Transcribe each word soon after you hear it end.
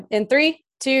In 3,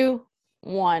 2,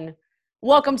 1.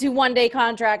 Welcome to One Day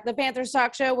Contract, the Panthers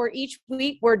talk show where each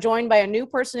week we're joined by a new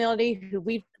personality who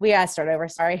we gotta start over.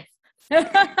 Sorry.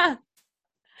 I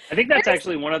think that's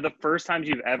actually one of the first times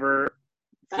you've ever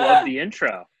flubbed the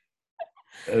intro.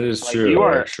 That is Like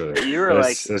true.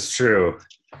 That's true.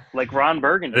 Like Ron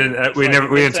Burgundy. We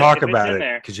didn't talk about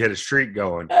it because you had a streak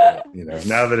going.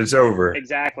 Now that it's over,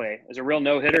 exactly. It's a real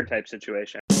no-hitter type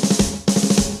situation.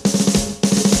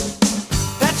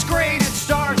 That's great. It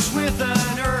starts with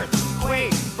an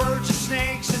earthquake, birds and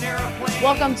snakes, and airplanes.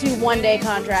 Welcome to One Day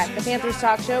Contract, the Panthers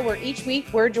talk show where each week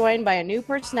we're joined by a new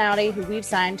personality who we've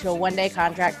signed to a one-day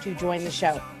contract to join the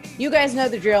show. You guys know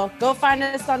the drill. Go find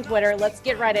us on Twitter. Let's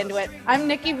get right into it. I'm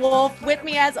Nikki Wolf. With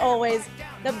me, as always,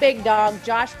 the big dog,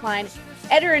 Josh Klein,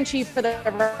 editor-in-chief for the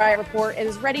Riot Report, and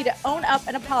is ready to own up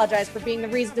and apologize for being the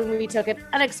reason we took an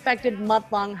unexpected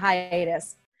month-long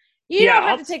hiatus. You don't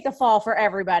have to take the fall for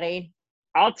everybody.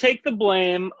 I'll take the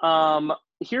blame.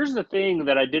 Here's the thing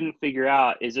that I didn't figure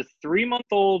out is a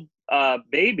 3-month-old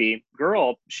baby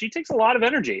girl, she takes a lot of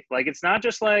energy. Like, it's not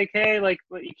just like, hey, like,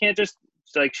 you can't just,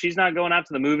 like, she's not going out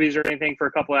to the movies or anything for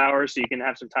a couple of hours so you can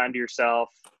have some time to yourself.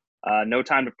 No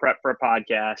time to prep for a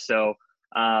podcast. So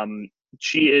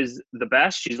she is the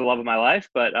best. She's the love of my life,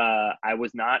 but I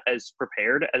was not as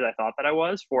prepared as I thought that I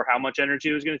was for how much energy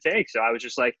it was going to take. So I was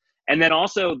just like, and then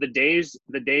also the days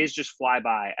just fly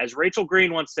by. As Rachel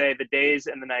Green once say, the days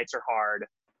and the nights are hard.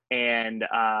 And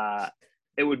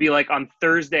it would be like on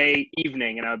Thursday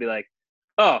evening, and I would be like,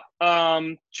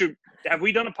 have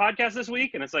we done a podcast this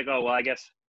week? And it's like, oh, well, I guess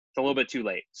it's a little bit too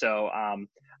late. So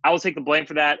I will take the blame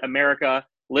for that. America,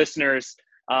 listeners,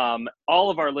 all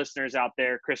of our listeners out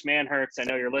there, Chris Manhertz, I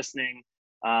know you're listening.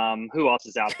 Who else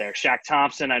is out there? Shaq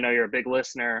Thompson, I know you're a big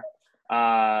listener.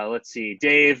 Let's see,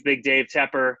 Big Dave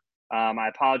Tepper. I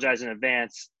apologize in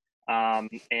advance.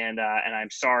 And I'm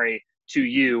sorry to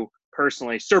you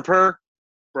personally. Sir Per,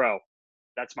 bro,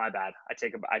 that's my bad. I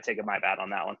take a my bad on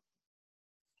that one.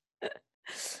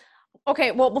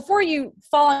 Okay, well, before you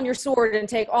fall on your sword and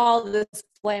take all this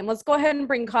blame, let's go ahead and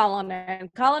bring Colin in.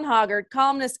 Colin Hoggard,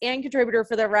 columnist and contributor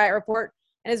for the Riot Report,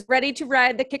 and is ready to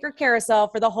ride the kicker carousel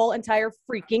for the whole entire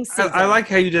freaking season. I like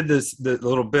how you did the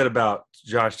little bit about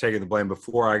Josh taking the blame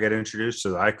before I got introduced,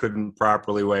 so that I couldn't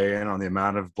properly weigh in on the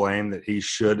amount of blame that he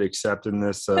should accept in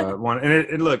this one.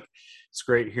 And look, it's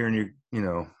great hearing you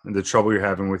the trouble you're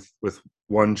having with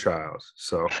one child.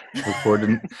 So look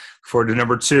forward to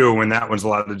number 2 when that one's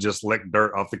allowed to just lick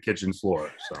dirt off the kitchen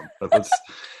floor. So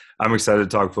I'm excited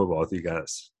to talk football with you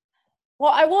guys.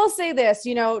 Well, I will say this,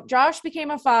 Josh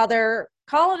became a father.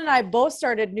 Colin and I both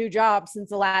started new jobs since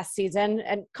the last season,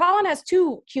 and Colin has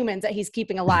 2 humans that he's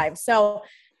keeping alive. So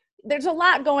there's a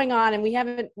lot going on, and we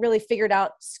haven't really figured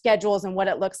out schedules and what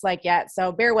it looks like yet.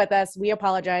 So bear with us. We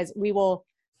apologize. We will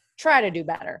try to do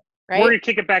better. Right? We're going to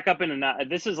kick it back up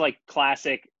this is like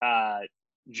classic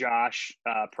Josh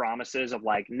promises of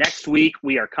like, next week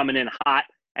we are coming in hot,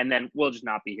 and then we'll just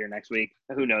not be here next week.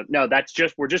 Who knows? No,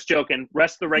 we're just joking.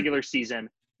 Rest of the regular season,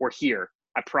 we're here.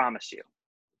 I promise you.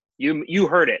 You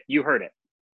heard it. You heard it.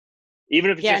 Even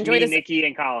if it's just me, Nikki,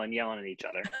 and Colin yelling at each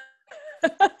other.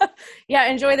 Yeah,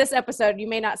 enjoy this episode. You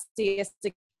may not see us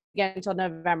again until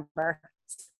November.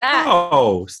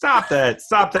 Oh, stop that.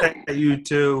 Stop that, you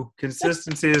two.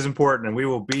 Consistency is important, and we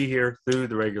will be here through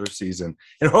the regular season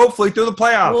and hopefully through the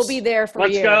playoffs. We'll be there for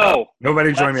you. Let's go.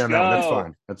 Nobody join me on that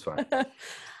one. That's fine.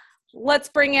 Let's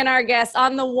bring in our guest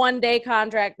on the one-day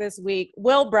contract this week,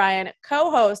 Will Bryan,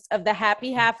 co-host of the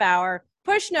Happy Half Hour,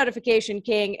 Push Notification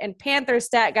King, and Panther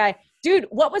Stat Guy. Dude,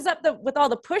 what was up with all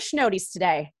the push noties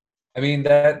today? I mean,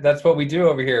 that's what we do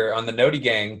over here on the Noti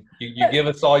Gang. You give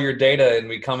us all your data, and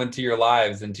we come into your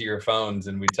lives, into your phones,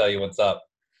 and we tell you what's up.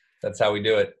 That's how we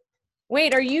do it.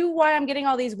 Wait, are you why I'm getting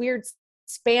all these weird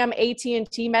spam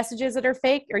AT&T messages that are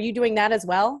fake? Are you doing that as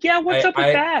well? Yeah, what's up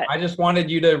with that? I just wanted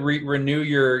you to renew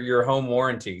your home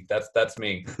warranty. That's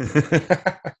me.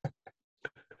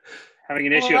 Having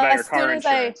an issue about your car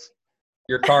insurance.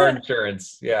 Your car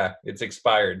insurance, yeah, it's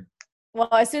expired. Well,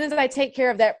 as soon as I take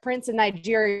care of that prince in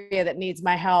Nigeria that needs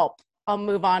my help, I'll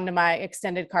move on to my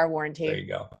extended car warranty. There you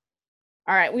go.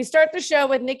 All right. We start the show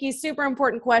with Nikki's super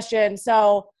important question.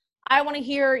 So I want to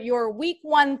hear your week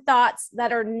 1 thoughts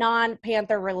that are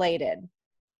non-Panther related.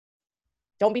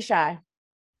 Don't be shy.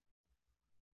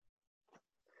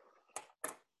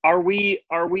 Are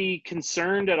we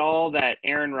concerned at all that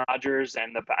Aaron Rodgers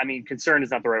and concerned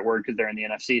is not the right word because they're in the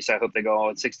NFC, so I hope they go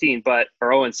 0-16, or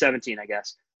 0-17, I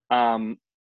guess.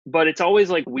 But it's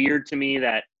always like weird to me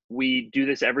that we do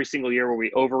this every single year where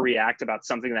we overreact about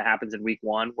something that happens in week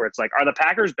 1, where it's like, are the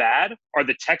Packers bad? Are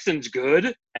the Texans good?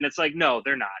 And it's like, no,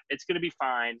 they're not. It's going to be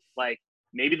fine. Like,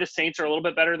 maybe the Saints are a little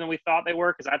bit better than we thought they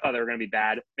were, because I thought they were going to be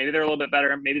bad. Maybe they're a little bit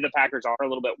better. Maybe the Packers are a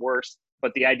little bit worse.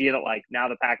 But the idea that, like, now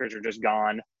the Packers are just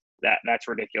gone, that's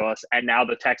ridiculous. And now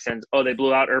the Texans, they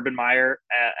blew out Urban Meyer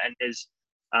and his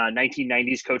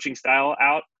 1990s coaching style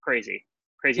out. Crazy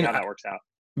how that works out.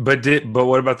 But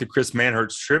what about the Chris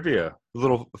Manhertz trivia? A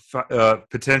little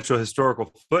potential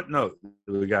historical footnote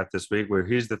that we got this week, where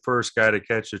he's the first guy to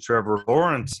catch a Trevor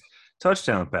Lawrence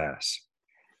touchdown pass.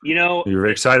 You know, you're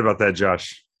very excited about that,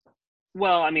 Josh.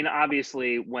 Well, I mean,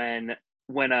 obviously, when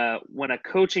a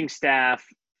coaching staff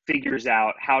figures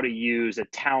out how to use a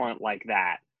talent like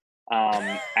that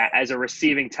as a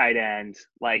receiving tight end,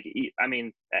 like, I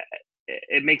mean,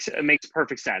 it makes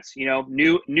perfect sense. You know,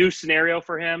 new scenario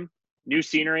for him, new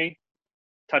scenery,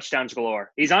 touchdowns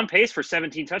galore. He's on pace for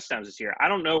 17 touchdowns this year. I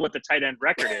don't know what the tight end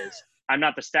record is. I'm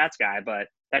not the stats guy, but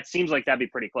that seems like that'd be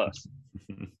pretty close.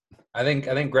 I think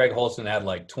Greg Holson had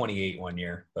like 28 one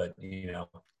year, but you know.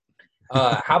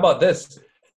 How about this?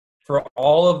 For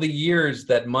all of the years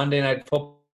that Monday Night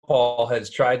Football has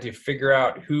tried to figure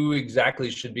out who exactly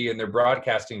should be in their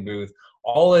broadcasting booth,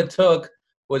 all it took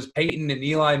was Peyton and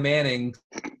Eli Manning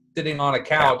sitting on a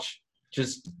couch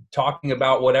just talking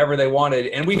about whatever they wanted,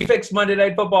 and we fixed Monday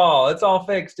Night Football. It's all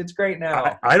fixed. It's great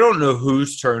now. I don't know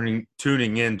who's tuning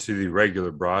into the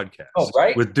regular broadcast. Oh,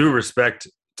 right. With due respect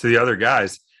to the other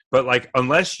guys, but like,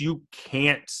 unless you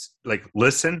can't like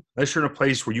listen, unless you're in a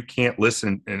place where you can't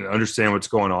listen and understand what's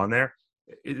going on there,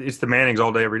 it's the Mannings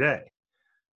all day, every day.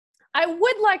 I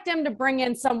would like them to bring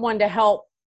in someone to help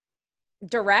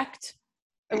direct.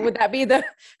 Would that be the?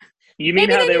 You mean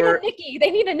how they were? Nikki. They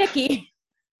need a Nikki.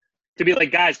 To be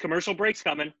like, guys, commercial break's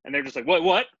coming, and they're just like,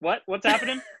 what's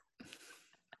happening?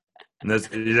 And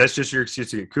that's just your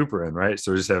excuse to get Cooper in, right?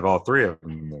 So just have all three of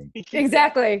them.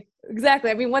 Exactly.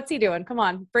 I mean, what's he doing? Come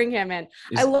on, bring him in.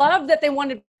 I love that they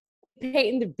wanted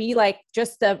Peyton to be like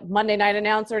just the Monday night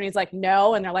announcer, and he's like,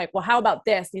 no. And they're like, well, how about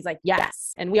this? And he's like,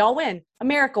 yes. And we all win.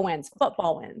 America wins.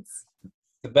 Football wins.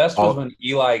 The best was when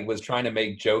Eli was trying to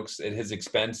make jokes at his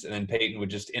expense, and then Peyton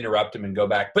would just interrupt him and go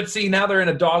back. But see, now they're in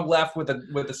a dog left with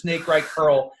a snake right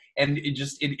curl, and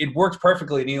it works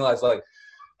perfectly. And Eli's like,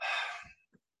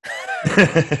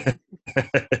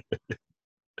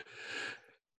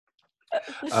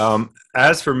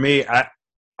 as for me,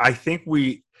 I think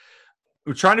we're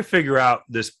trying to figure out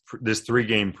this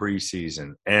 3-game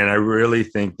preseason, and I really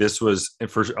think this was,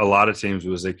 for a lot of teams,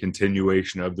 was a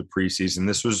continuation of the preseason.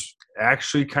 This was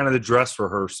actually kind of the dress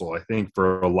rehearsal, I think,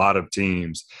 for a lot of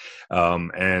teams.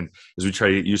 And as we try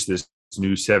to get used to this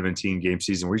new 17-game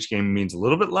season, where each game means a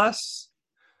little bit less,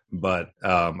 but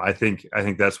I think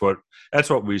that's what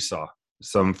we saw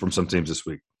from some teams this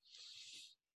week.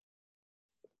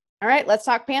 All right, let's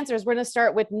talk Panthers. We're going to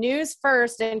start with news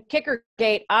first, and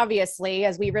Kickergate, obviously,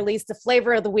 as we released the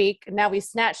flavor of the week. Now we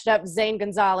snatched up Zane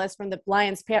Gonzalez from the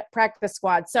Lions practice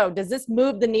squad. So does this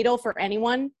move the needle for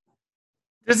anyone?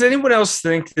 Does anyone else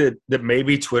think that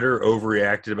maybe Twitter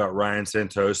overreacted about Ryan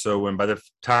Santoso, when by the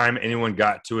time anyone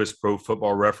got to his Pro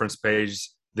Football Reference page,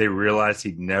 they realized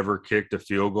he'd never kicked a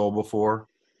field goal before?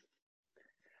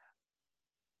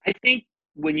 I think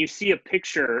when you see a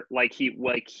picture like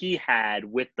he had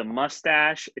with the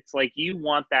mustache, it's like you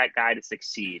want that guy to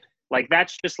succeed. Like,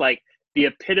 that's just like the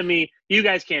epitome. You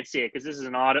guys can't see it because this is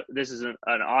an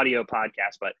audio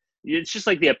podcast, but it's just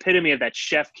like the epitome of that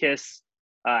chef kiss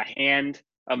hand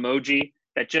emoji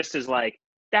that just is like,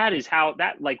 that is how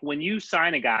that, like, when you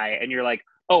sign a guy and you're like,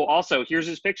 oh, also here's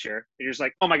his picture, and you're just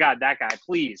like, oh my God, that guy,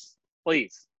 please.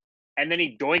 And then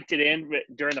he doinked it in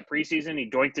during the preseason. He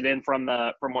doinked it in from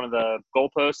one of the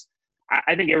goalposts.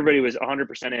 I think everybody was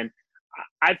 100% in.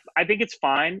 I think it's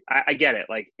fine. I get it.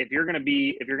 Like, if you're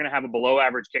gonna have a below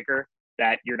average kicker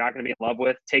that you're not gonna be in love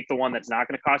with, take the one that's not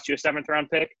gonna cost you a 7th round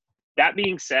pick. That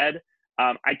being said,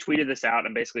 I tweeted this out.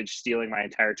 I'm basically just stealing my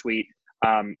entire tweet.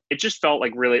 It just felt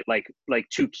like really like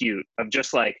too cute, of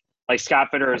just like Scott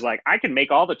Fitter is like, I can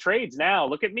make all the trades now.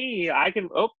 Look at me. I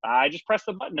just press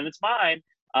the button and it's mine.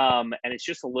 And it's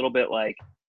just a little bit like,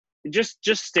 just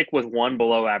stick with one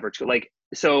below average. Like,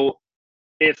 so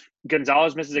if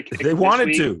Gonzalez misses a kick, they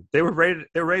wanted to. They were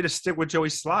ready to stick with Joey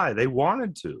Sly. They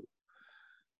wanted to.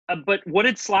 But what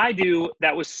did Sly do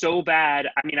that was so bad?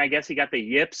 I mean, I guess he got the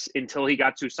yips until he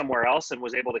got to somewhere else and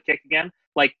was able to kick again.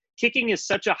 Like, kicking is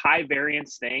such a high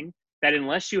variance thing that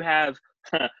unless you have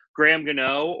Graham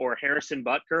Gano or Harrison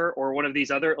Butker or one of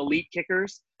these other elite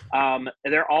kickers,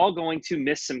 they're all going to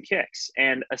miss some kicks.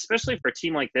 And especially for a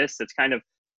team like this, that's kind of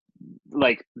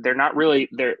like, they're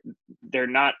they're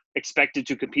not expected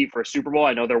to compete for a Super Bowl.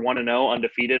 I know they're 1-0,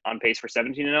 undefeated, on pace for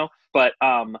 17-0, but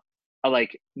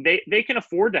like they can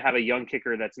afford to have a young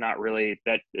kicker that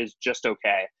is just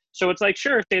okay. So it's like,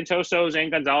 sure, Santoso, Zane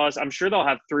Gonzalez, I'm sure they'll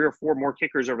have 3 or 4 more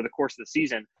kickers over the course of the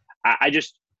season.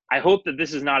 I hope that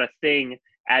this is not a thing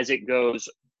as it goes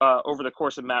over the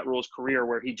course of Matt Rule's career,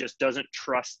 where he just doesn't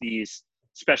trust these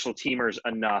special teamers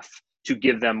enough to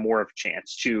give them more of a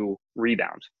chance to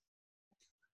rebound.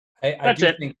 I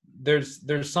do think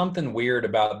there's something weird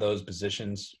about those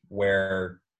positions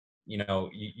where, you know,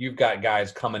 you've got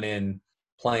guys coming in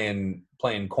playing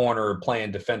corner,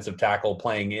 playing defensive tackle,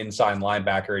 playing inside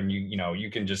linebacker, and you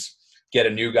can just get a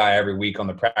new guy every week on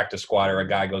the practice squad, or a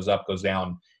guy goes up, goes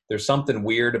down. There's something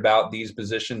weird about these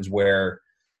positions where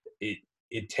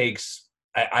it takes,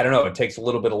 I don't know, it takes a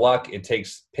little bit of luck. It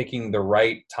takes picking the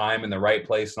right time in the right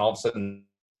place, and all of a sudden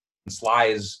Sly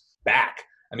is back.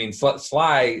 I mean,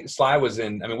 Sly was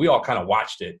in. I mean, we all kind of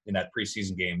watched it in that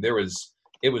preseason game. It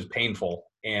was painful,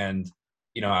 and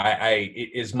you know, I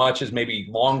as much as maybe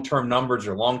long-term numbers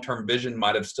or long-term vision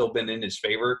might have still been in his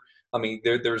favor. I mean,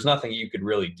 there's nothing you could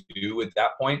really do at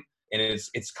that point, and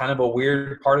it's kind of a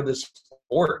weird part of this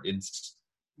sport. It's,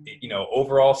 you know,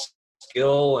 overall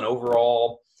skill and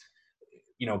overall,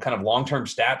 you know, kind of long-term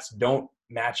stats don't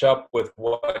match up with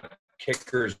what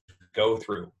kickers go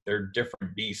through. They're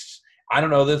different beasts. I don't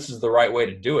know if this is the right way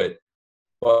to do it,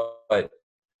 but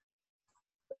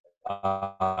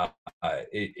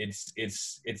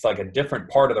it's like a different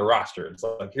part of the roster. It's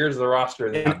like, here's the roster.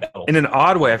 In an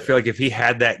odd way, I feel like if he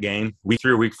had that game week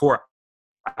 3 or week 4,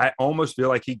 I almost feel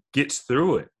like he gets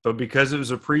through it. But because it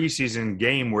was a preseason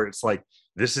game where it's like,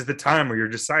 this is the time where you're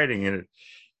deciding, and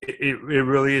it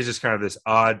really is just kind of this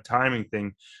odd timing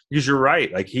thing. Because you're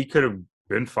right, like he could have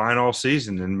been fine all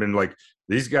season and been like,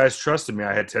 these guys trusted me.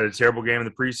 I had a terrible game in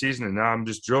the preseason, and now I'm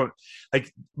just drilling.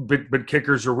 Like, but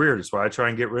kickers are weird. That's why I try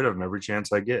and get rid of them every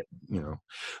chance I get, you know.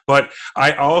 But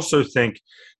I also think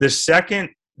the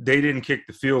second they didn't kick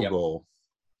the field goal,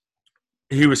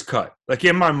 he was cut. Like,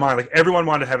 in my mind, like, everyone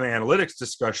wanted to have an analytics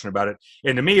discussion about it.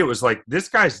 And to me, it was like, this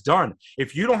guy's done.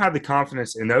 If you don't have the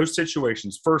confidence in those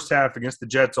situations, first half against the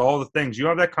Jets, all the things, you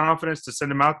have that confidence to send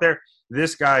him out there,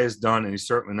 this guy is done, and he's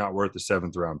certainly not worth the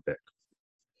 7th-round pick.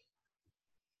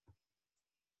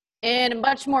 In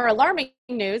much more alarming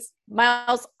news,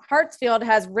 Miles Hartsfield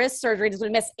has wrist surgery and is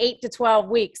going to miss 8 to 12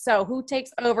 weeks. So who takes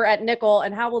over at nickel,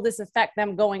 and how will this affect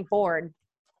them going forward?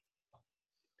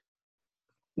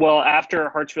 Well, after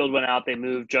Hartsfield went out, they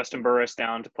moved Justin Burris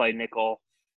down to play nickel.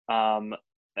 And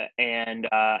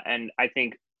I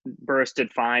think Burris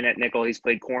did fine at nickel. He's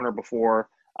played corner before.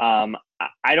 I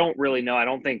don't really know. I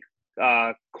don't think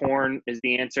Korn is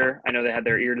the answer. I know they had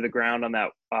their ear to the ground on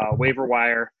that waiver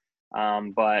wire.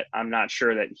 But I'm not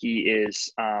sure that he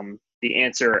is the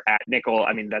answer at nickel.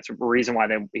 I mean, that's a reason why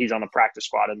he's on the practice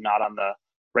squad and not on the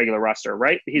regular roster,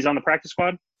 right? He's on the practice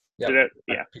squad? Yeah.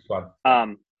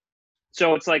 Squad.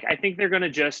 So it's like, I think they're going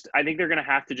to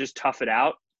have to just tough it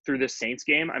out through this Saints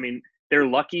game. I mean, they're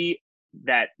lucky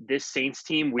that this Saints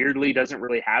team weirdly doesn't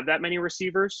really have that many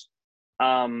receivers.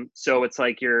 So it's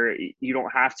like you're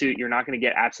not going to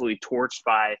get absolutely torched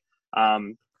by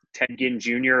Ted Ginn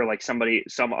Jr. or like some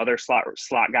other slot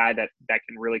guy that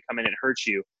can really come in and hurt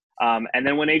you. And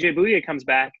then when AJ Bouye comes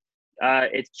back,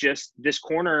 it's just this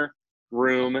corner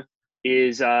room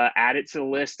is added to the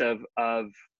list of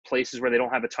places where they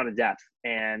don't have a ton of depth,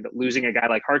 and losing a guy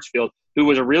like Hartsfield, who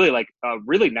was a really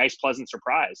nice, pleasant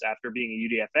surprise after being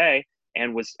a UDFA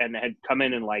and had come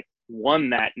in and like won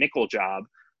that nickel job.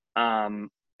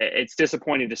 It's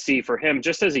disappointing to see for him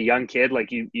just as a young kid.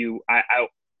 Like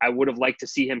I would have liked to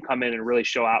see him come in and really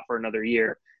show out for another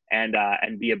year and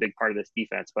be a big part of this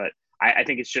defense. But I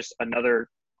think it's just another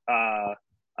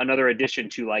addition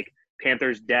to like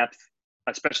Panthers depth,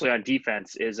 especially on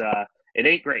defense, is it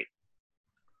ain't great.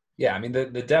 Yeah, I mean the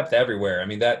depth everywhere. I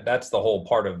mean that's the whole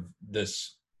part of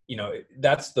this. You know,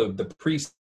 that's the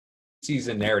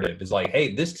preseason narrative is like,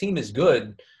 hey, this team is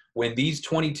good when these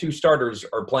 22 starters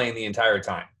are playing the entire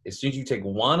time. As soon as you take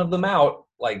one of them out,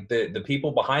 like the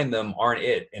people behind them aren't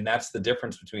it, and that's the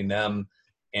difference between them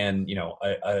and, you know,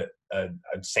 a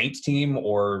Saints team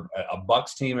or a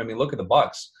Bucks team. I mean, look at the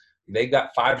Bucks; they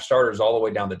got 5 starters all the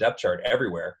way down the depth chart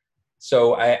everywhere.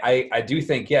 So I do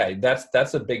think, yeah,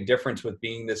 that's a big difference with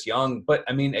being this young. But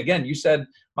I mean, again, you said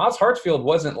Miles Hartsfield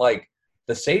wasn't like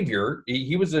the savior.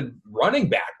 He was a running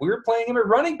back. We were playing him at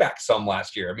running back some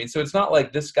last year. I mean, so it's not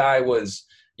like this guy was,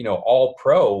 you know, all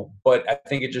pro, but I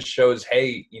think it just shows,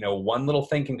 hey, you know, one little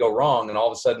thing can go wrong and all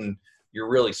of a sudden you're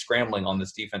really scrambling on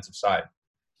this defensive side.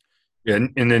 Yeah,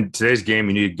 and in today's game,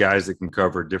 you need guys that can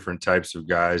cover different types of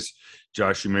guys.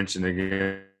 Josh, you mentioned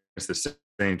against the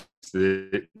Saints,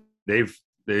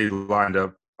 they lined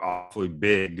up awfully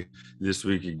big this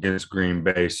week against Green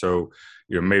Bay. So,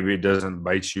 maybe it doesn't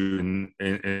bite you in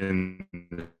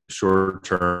the short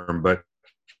term, but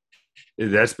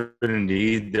that's been a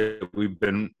need that we've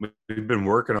been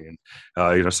working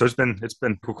on. So it's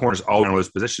been corners all in those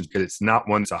positions because it's not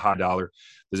one that's a high dollar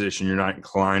position. You're not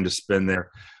inclined to spend there.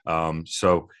 I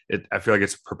feel like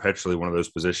it's perpetually one of those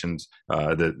positions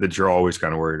that you're always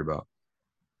kind of worried about.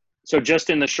 So just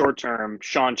in the short term,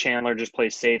 Sean Chandler just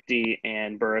plays safety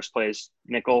and Burris plays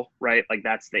nickel, right? Like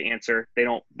that's the answer.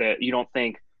 You don't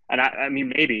think, and I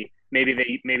mean, maybe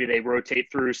they rotate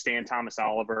through Stan Thomas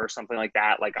Oliver or something like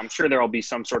that. Like I'm sure there'll be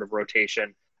some sort of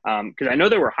rotation. Cause I know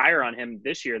they were higher on him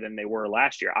this year than they were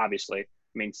last year, obviously. I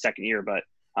mean, second year, but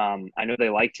I know they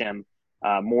liked him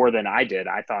more than I did.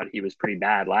 I thought he was pretty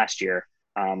bad last year.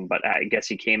 But I guess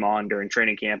he came on during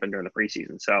training camp and during the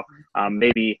preseason. So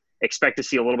maybe expect to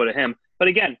see a little bit of him. But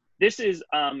again, this is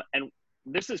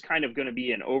kind of going to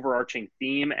be an overarching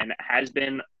theme and has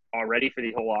been already for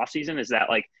the whole offseason is that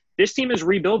like this team is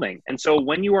rebuilding. And so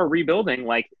when you are rebuilding,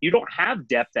 like you don't have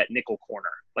depth at nickel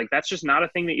corner. Like that's just not a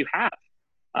thing that you have.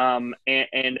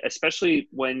 And especially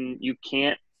when you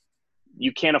can't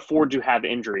afford to have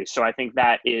injuries. So I think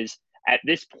that is at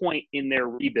this point in their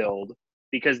rebuild,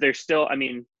 because they're still, I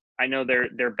mean, I know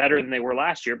they're better than they were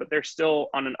last year, but they're still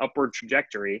on an upward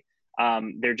trajectory.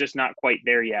 They're just not quite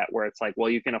there yet where it's like, well,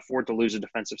 you can afford to lose a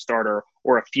defensive starter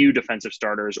or a few defensive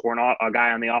starters or a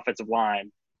guy on the offensive line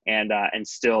and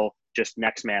still just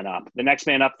next man up. The next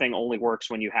man up thing only works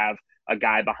when you have a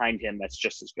guy behind him that's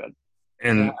just as good.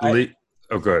 And good.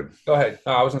 Go ahead.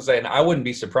 No, I was going to say, and I wouldn't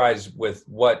be surprised with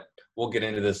what we'll get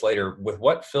into this later with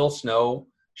what Phil Snow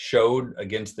showed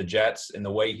against the Jets and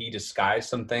the way he disguised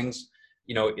some things.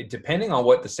 Depending on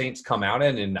what the Saints come out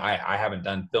in, and I haven't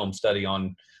done film study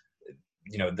on,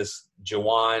 this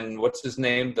Juwan, what's his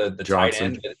name? The tight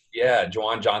end. Yeah,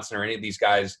 Juwan Johnson or any of these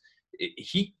guys.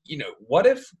 What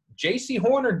if J.C.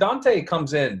 Horn or Dante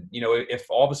comes in? If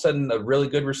all of a sudden a really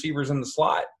good receiver's in the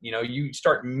slot, you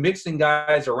start mixing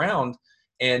guys around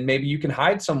and maybe you can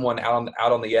hide someone out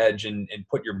on the edge and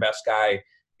put your best guy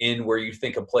in where you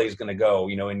think a play is going to go,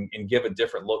 and give a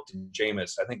different look to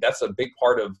Jameis. I think that's a big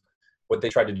part of what they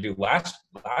tried to do last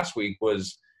week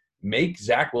was make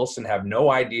Zach Wilson have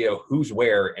no idea who's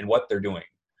where and what they're doing.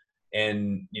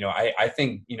 And, I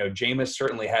think, Jameis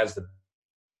certainly has the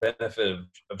benefit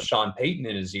of Sean Payton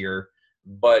in his ear,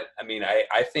 but I mean,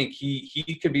 I think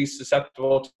he could be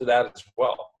susceptible to that as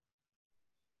well.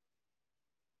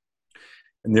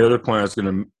 And the other point I was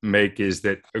going to make is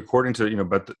that according to,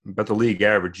 about the league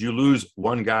average, you lose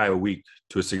one guy a week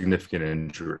to a significant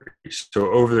injury.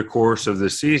 So over the course of the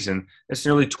season, it's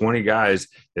nearly 20 guys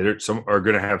that are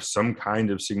going to have some kind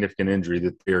of significant injury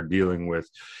that they're dealing with.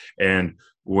 And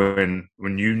when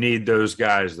you need those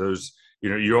guys,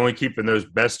 you're only keeping those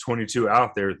best 22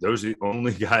 out there. Those are the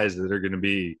only guys that are going to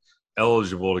be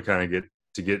eligible to kind of get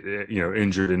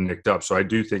injured and nicked up. So I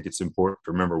do think it's important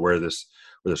to remember where this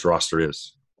roster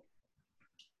is.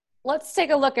 Let's take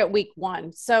a look at week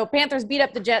 1. So Panthers beat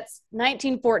up the Jets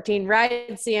 19-14, right?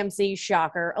 CMC,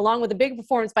 shocker, along with a big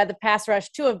performance by the pass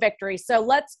rush to a victory. So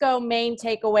let's go main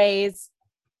takeaways.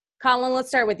 Colin, let's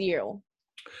start with you.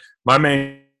 My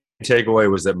main takeaway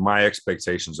was that my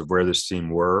expectations of where this team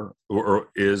were or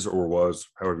was,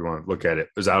 however you want to look at it,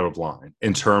 was out of line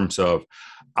in terms of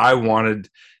I wanted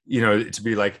 – to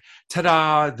be like,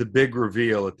 ta-da, the big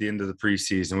reveal at the end of the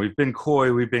preseason. We've been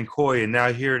coy, and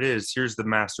now here it is. Here's the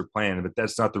master plan. But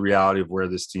that's not the reality of where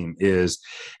this team is.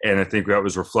 And I think that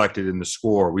was reflected in the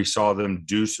score. We saw them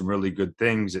do some really good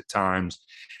things at times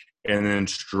and then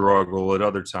struggle at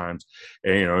other times.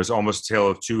 And, it was almost a tale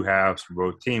of two halves for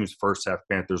both teams. First half,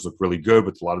 Panthers looked really good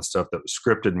with a lot of stuff that was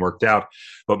scripted and worked out.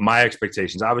 But my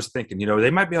expectations, I was thinking, they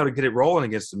might be able to get it rolling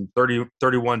against them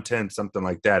 31-10, something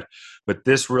like that. But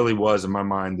this really was, in my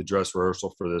mind, the dress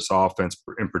rehearsal for this offense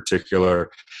in particular.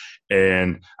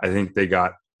 And I think they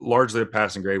got largely a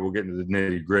passing grade. We'll get into the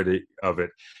nitty gritty of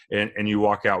it. And you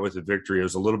walk out with a victory. It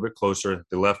was a little bit closer.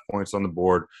 They left points on the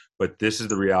board. But this is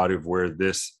the reality of where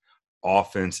this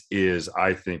offense is,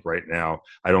 I think, right now.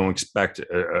 I don't expect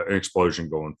an explosion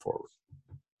going forward.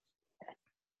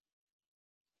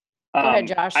 Go ahead,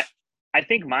 Josh. I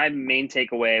think my main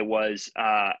takeaway was,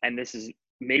 and this is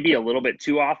maybe a little bit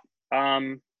too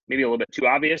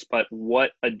obvious, but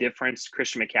what a difference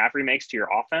Christian McCaffrey makes to your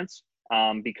offense.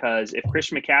 Because if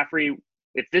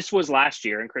this was last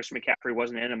year and Christian McCaffrey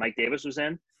wasn't in and Mike Davis was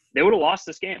in, they would have lost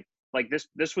this game. Like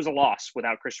this was a loss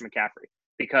without Christian McCaffrey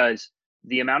because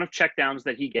the amount of checkdowns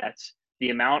that he gets, the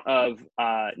amount of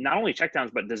not only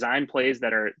checkdowns but design plays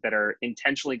that are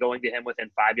intentionally going to him within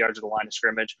 5 yards of the line of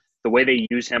scrimmage, the way they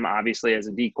use him obviously as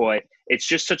a decoy, it's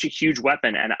just such a huge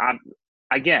weapon. And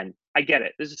I get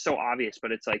it. This is so obvious,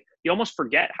 but it's like you almost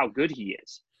forget how good he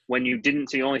is when you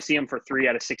only see him for 3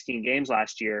 out of 16 games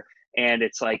last year. And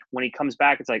it's like when he comes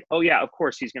back, it's like, oh yeah, of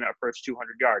course he's going to approach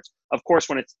 200 yards. Of course,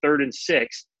 when it's 3rd and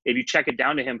 6, if you check it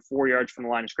down to him 4 yards from the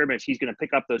line of scrimmage, he's going to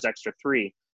pick up those extra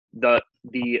 3.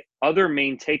 The other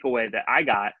main takeaway that I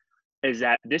got is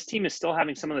that this team is still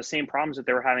having some of the same problems that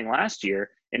they were having last year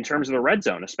in terms of the red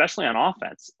zone, especially on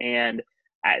offense. And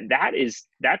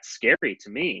that's scary to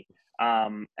me.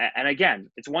 And again,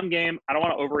 it's one game. I don't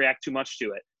want to overreact too much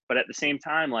to it, but at the same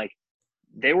time, like,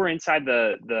 they were inside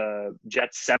the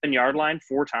Jets 7-yard line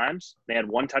 4 times. They had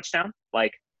 1 touchdown,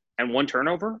 and 1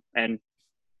 turnover, and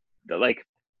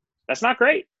that's not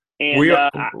great. And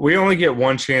we only get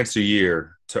one chance a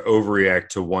year to overreact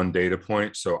to one data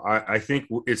point. So I think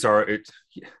let's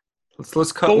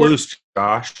cut loose,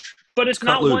 Josh. But it's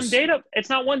not one data. It's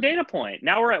not one data point.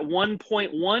 Now we're at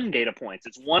 1.1 data points.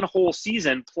 It's one whole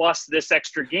season plus this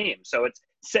extra game. So it's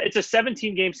a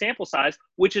 17-game sample size,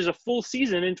 which is a full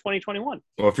season in 2021.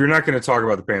 Well, if you're not going to talk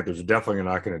about the Panthers, we're definitely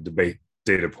not going to debate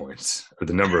data points or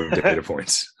the number of data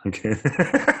points. Okay.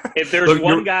 If there's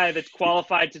one guy that's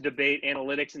qualified to debate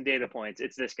analytics and data points,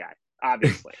 it's this guy,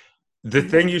 obviously. The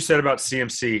thing you said about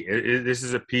CMC, this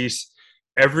is a piece.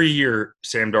 Every year,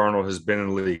 Sam Darnold has been in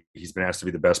the league. He's been asked to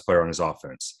be the best player on his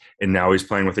offense. And now he's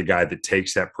playing with a guy that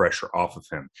takes that pressure off of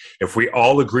him. If we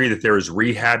all agree that there is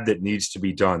rehab that needs to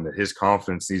be done, that his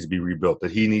confidence needs to be rebuilt,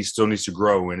 that he still needs to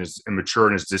grow and mature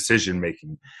in his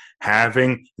decision-making,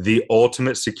 having the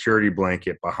ultimate security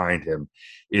blanket behind him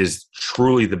is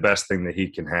truly the best thing that he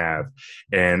can have.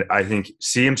 And I think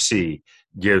CMC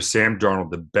gives Sam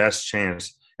Darnold the best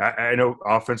chance. I know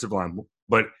offensive line,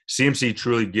 but CMC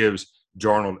truly gives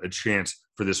Darnold a chance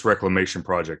for this reclamation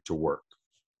project to work.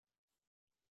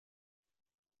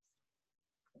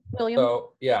 William?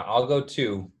 So, yeah, I'll go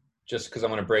 2 just because I'm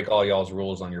going to break all y'all's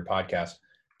rules on your podcast.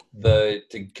 To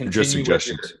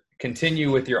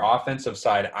continue with your offensive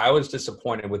side, I was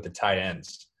disappointed with the tight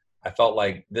ends. I felt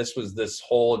like this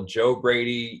whole Joe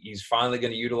Brady, he's finally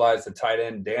going to utilize the tight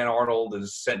end. Dan Arnold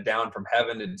is sent down from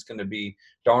heaven, and it's going to be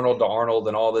Darnold to Arnold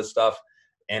and all this stuff.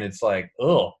 And it's like,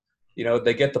 ugh.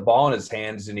 They get the ball in his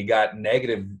hands, and he got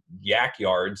negative yak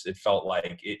yards. It felt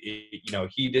like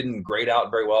he didn't grade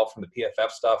out very well from the PFF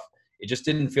stuff. It just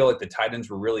didn't feel like the tight ends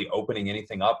were really opening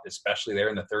anything up, especially there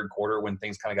in the third quarter when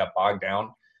things kind of got bogged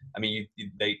down. I mean,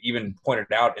 they even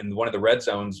pointed out in one of the red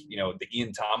zones, the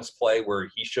Ian Thomas play where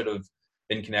he should have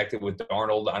been connected with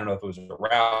Darnold. I don't know if it was a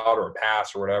route or a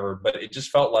pass or whatever, but it just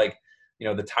felt like,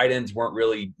 the tight ends weren't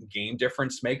really game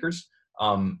difference makers.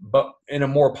 But in a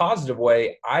more positive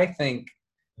way, I think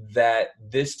that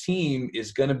this team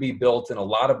is going to be built in a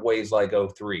lot of ways like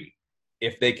 03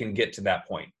 if they can get to that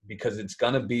point, because it's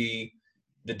going to be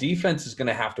 – the defense is going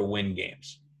to have to win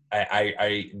games.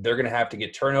 They're going to have to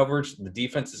get turnovers. The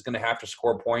defense is going to have to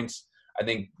score points. I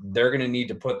think they're going to need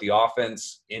to put the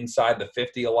offense inside the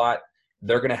 50 a lot.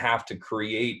 They're going to have to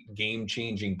create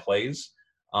game-changing plays.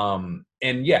 And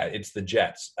yeah, it's the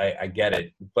Jets. I get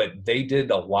it, but they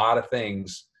did a lot of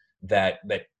things that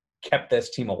kept this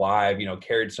team alive,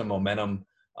 carried some momentum,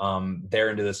 there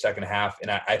into the second half. And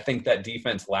I think that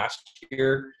defense last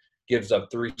year gives up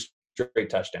 3 straight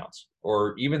touchdowns,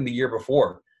 or even the year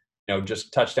before,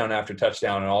 just touchdown after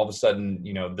touchdown. And all of a sudden,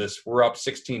 we're up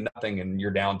 16-0 and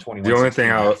you're down 21. The only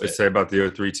thing I'll say about the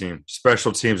 03 team,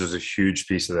 special teams was a huge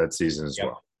piece of that season as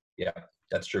well. Yeah.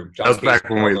 That's true. That was back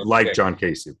when we liked John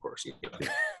Casey, of course.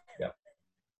 Yeah.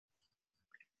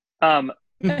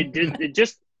 It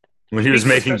just when he was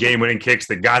making game-winning kicks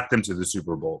that got them to the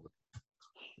Super Bowl.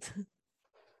 Did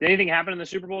anything happen in the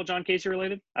Super Bowl, John Casey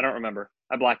related? I don't remember.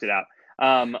 I blacked it out.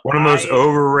 One of the most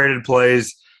overrated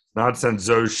plays, not since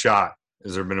Zoe's shot,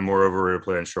 has there been a more overrated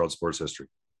play in Charlotte sports history?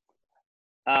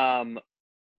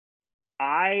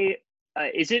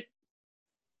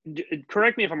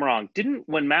 Correct me if I'm wrong.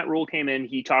 When Matt Rule came in,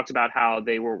 he talked about how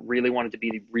they really wanted to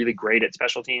be really great at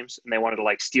special teams, and they wanted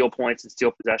to steal points and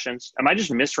steal possessions. Am I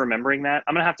just misremembering that?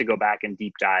 I'm gonna have to go back and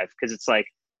deep dive because it's like.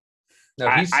 No,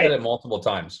 he said it multiple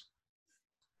times.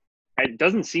 It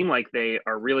doesn't seem like they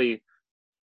are really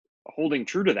holding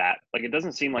true to that. It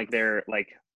doesn't seem like they're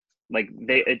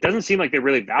it doesn't seem like they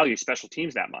really value special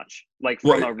teams that much.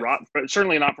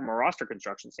 Certainly not from a roster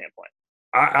construction standpoint.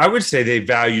 I would say they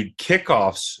valued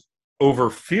kickoffs over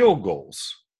field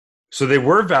goals. So they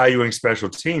were valuing special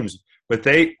teams, But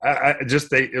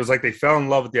it was like they fell in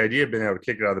love with the idea of being able to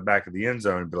kick it out of the back of the end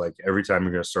zone and be like, every time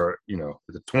you're going to start, at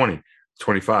the 20,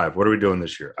 25, what are we doing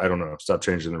this year? I don't know. Stop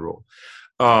changing the rule.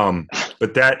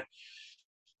 But that,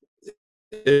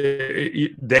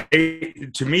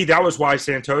 to me, that was why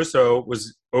Santoso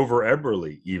was over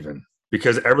Eberle even,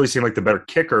 because Eberle seemed like the better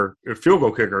kicker, field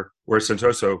goal kicker, whereas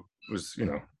Santoso was,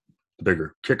 the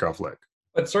bigger kickoff leg.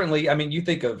 But certainly, I mean, you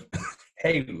think of,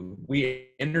 hey, we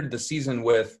entered the season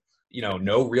with,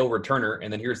 no real returner,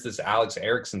 and then here's this Alex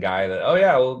Erickson guy that, oh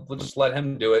yeah, we'll just let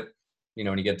him do it,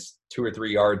 and he gets 2 or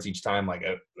 3 yards each time. Like,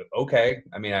 okay,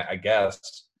 I mean, I guess.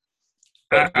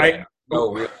 But, there's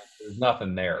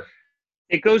nothing there.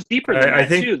 It goes deeper than that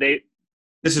too.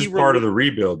 This is part of the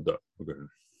rebuild, though. Okay.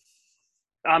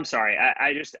 I'm sorry.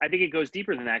 I think it goes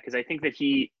deeper than that, because I think that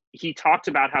he talked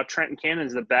about how Trenton Cannon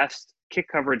is the best kick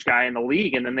coverage guy in the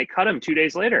league, and then they cut him 2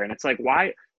 days later, and it's like,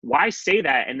 why say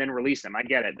that and then release him? I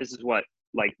get it. This is what,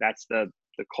 like, that's the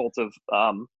cult of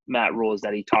Matt Rule, is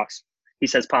that he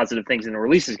says positive things and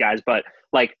releases guys, but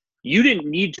like, you didn't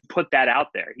need to put that out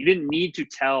there. You didn't need to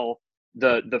tell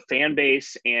the fan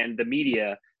base and the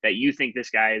media that you think this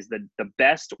guy is the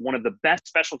best, one of the best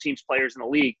special teams players in the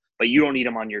league, but you don't need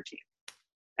him on your team.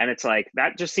 And it's like,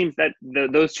 that just seems that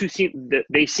those two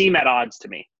seem at odds to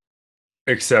me.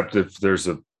 Except if there's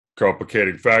a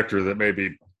complicating factor that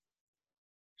maybe,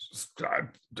 I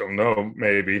don't know,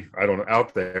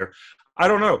 out there. I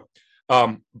don't know.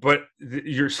 But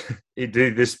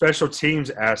the special teams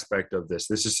aspect of this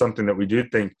is something that we do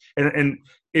think, and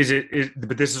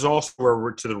but this is also where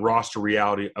we're to the roster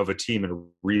reality of a team in a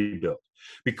rebuild,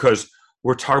 because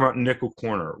we're talking about nickel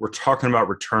corner. We're talking about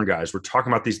return guys. We're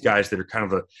talking about these guys that are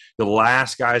kind of the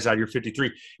last guys out of your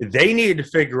 53. They needed to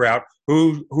figure out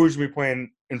who's going to be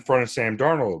playing in front of Sam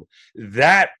Darnold.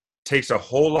 That takes a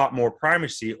whole lot more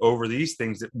primacy over these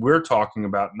things that we're talking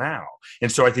about now.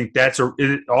 And so I think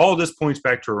all this points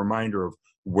back to a reminder of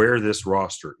where this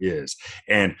roster is.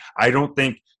 And I don't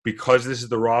think, because this is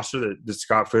the roster that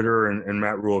Scott Fitter and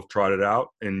Matt Rule have trotted out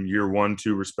in year 1,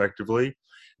 2 respectively,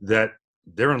 that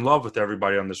they're in love with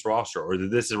everybody on this roster, or that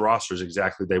this roster is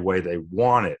exactly the way they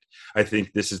want it. I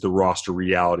think this is the roster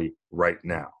reality right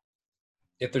now.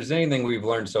 If there's anything we've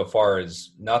learned so far,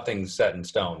 is nothing's set in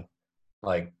stone.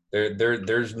 Like,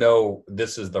 there's no,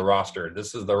 this is the roster.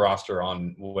 This is the roster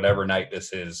on whatever night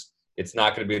this is. It's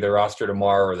not going to be the roster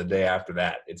tomorrow or the day after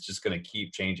that. It's just going to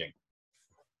keep changing.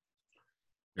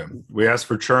 Yeah, we asked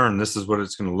for churn. This is what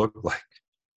it's going to look like.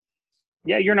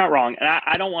 Yeah, you're not wrong, and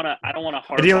I don't want to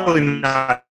harp ideally on.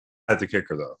 Not at the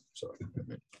kicker though. So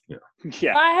yeah.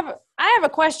 Yeah. I have a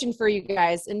question for you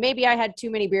guys, and maybe I had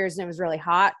too many beers and it was really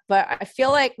hot, but I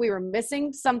feel like we were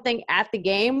missing something at the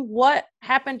game. What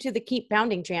happened to the keep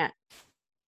pounding chant?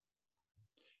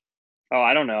 Oh,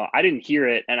 I don't know. I didn't hear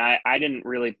it, and I didn't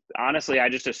really, honestly, I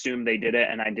just assumed they did it,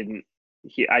 and I didn't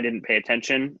pay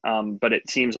attention. But it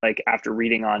seems like after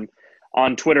reading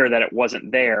on Twitter that it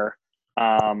wasn't there.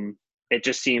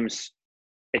 It seems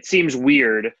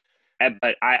weird,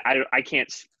 but I can't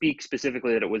speak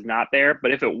specifically that it was not there.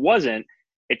 But if it wasn't,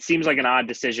 it seems like an odd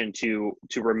decision to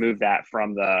remove that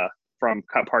from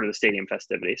part of the stadium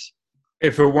festivities.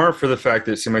 If it weren't for the fact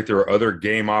that it seemed like there were other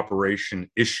game operation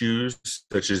issues,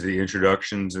 such as the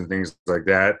introductions and things like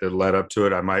that led up to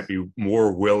it, I might be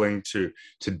more willing to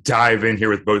dive in here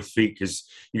with both feet, because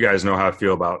you guys know how I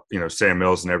feel about, Sam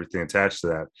Mills and everything attached to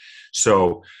that.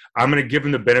 So I'm going to give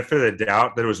him the benefit of the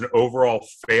doubt that it was an overall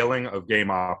failing of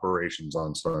game operations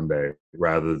on Sunday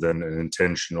rather than an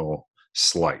intentional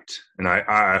slight. And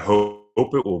I hope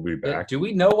it will be back. Do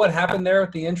we know what happened there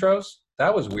at the intros?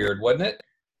 That was weird, wasn't it?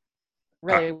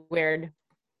 Really weird.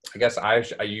 I guess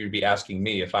you'd be asking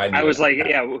me if I knew. I was like,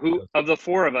 yeah, who of the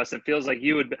four of us, it feels like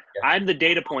you would. Yeah. I'm the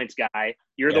data points guy.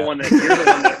 You're the one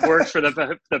that works for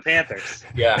the Panthers.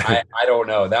 Yeah, I don't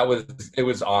know. It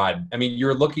was odd. I mean,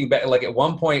 you're looking back, like at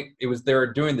one point they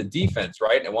were doing the defense,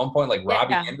 right? And at one point, like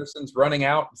Robbie Anderson's running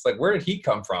out. It's like, where did he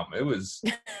come from? It was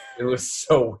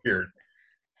so weird.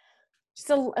 Just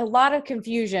a lot of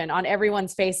confusion on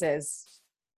everyone's faces.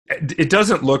 It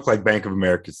doesn't look like Bank of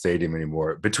America Stadium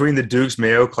anymore. Between the Duke's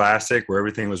Mayo Classic, where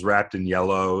everything was wrapped in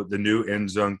yellow, the new end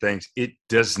zone things, it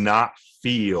does not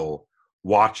feel,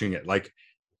 watching it, like,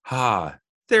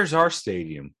 there's our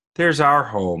stadium. There's our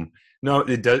home. No,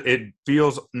 it does. It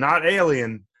feels not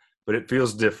alien, but it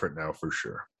feels different now for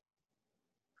sure.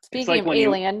 Speaking of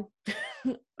alien,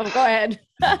 go ahead.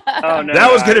 Oh, no,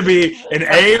 that was going to be an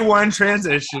A1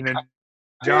 transition. And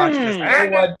Josh,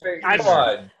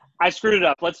 I screwed it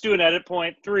up. Let's do an edit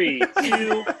point. 3,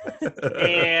 2,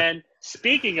 and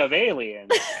Speaking of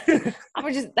aliens,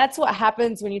 That's what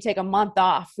happens when you take a month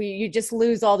off. You just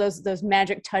lose all those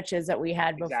magic touches that we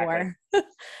had before.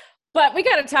 Exactly. But we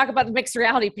got to talk about the mixed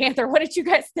reality Panther. What did you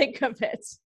guys think of it?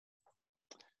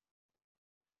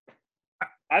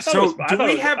 Do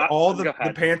we have all the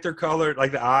Panther color,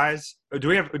 like the eyes? Or do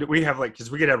we have like,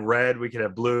 because we could have red, we could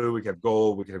have blue, we could have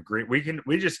gold, we could have green. We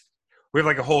have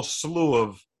like a whole slew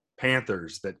of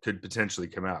Panthers that could potentially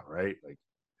come out, right? Like,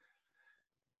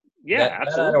 yeah,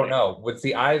 absolutely. I don't know. With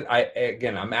the eyes,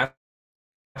 I'm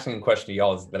asking a question to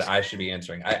y'all that I should be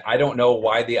answering. I don't know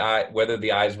whether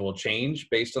the eyes will change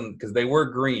based on, because they were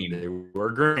green. They were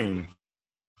green.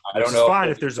 I don't know. It's fine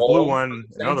if there's a blue one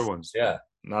and other ones. Yeah.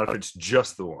 Not if it's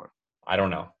just the one. I don't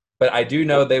know. But I do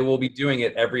know they will be doing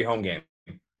it every home game.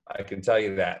 I can tell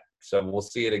you that. So we'll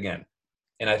see it again.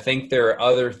 And I think there are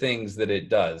other things that it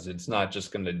does. It's not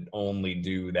just going to only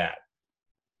do that.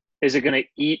 Is it going to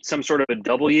eat some sort of a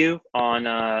W on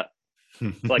a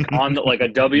giant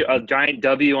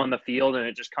W on the field, and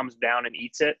it just comes down and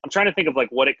eats it? I'm trying to think of like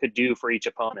what it could do for each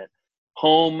opponent.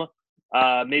 Home,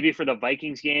 maybe for the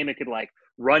Vikings game, it could like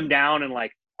run down and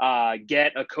like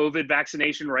get a COVID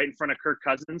vaccination right in front of Kirk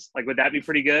Cousins. Like, would that be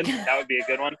pretty good? That would be a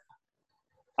good one.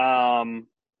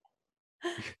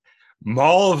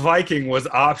 Mall Viking was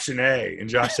option A, and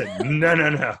Josh said,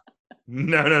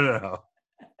 no.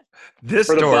 This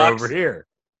For the door Bucks, over here.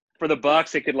 For the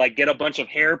Bucks, it could like get a bunch of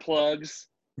hair plugs.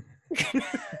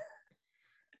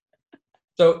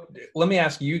 So let me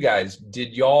ask you guys,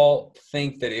 did y'all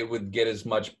think that it would get as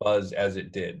much buzz as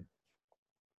it did?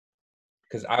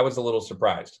 Because I was a little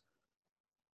surprised.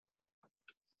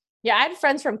 Yeah, I had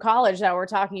friends from college that were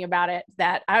talking about it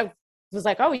that I was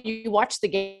like, oh, you watched the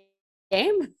game?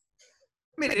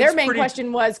 I mean, their main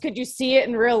question was, could you see it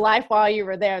in real life while you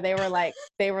were there? They were like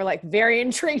very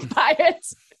intrigued by it.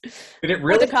 Did it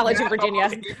really? The College of Virginia.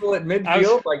 People at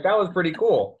midfield, like that was pretty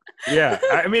cool. Yeah,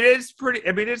 I mean, it's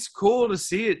cool to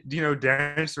see it,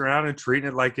 dance around and treating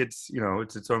it like it's,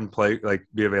 it's its own play, like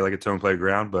B of A, like its own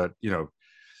playground. But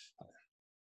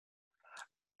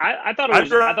I thought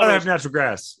I'd rather have natural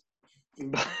grass.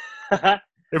 If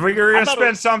we're going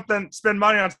to spend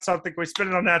money on something, we spend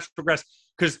it on natural grass.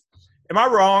 Because am I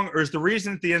wrong, or is the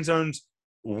reason that the end zones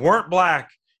weren't black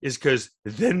is because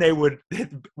then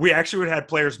we actually would have had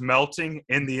players melting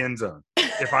in the end zone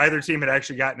if either team had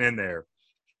actually gotten in there.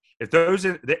 If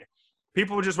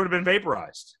people just would have been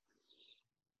vaporized.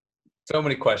 So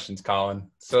many questions, Colin.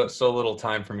 So little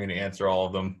time for me to answer all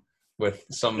of them with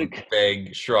some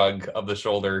vague shrug of the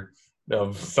shoulder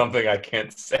of something I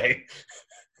can't say.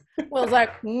 Will's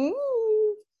like,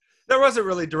 That wasn't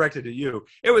really directed at you.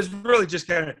 It was really just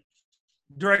kind of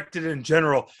directed in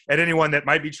general at anyone that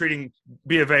might be treating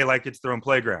B of A like it's their own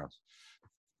playground.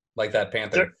 Like that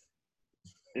Panther.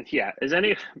 Yeah.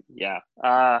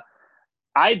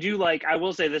 I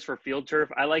will say this for field turf.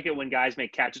 I like it when guys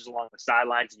make catches along the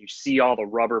sidelines and you see all the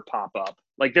rubber pop up.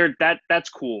 Like that's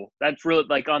cool. That's really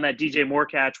like on that DJ Moore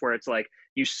catch where it's like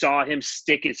you saw him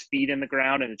stick his feet in the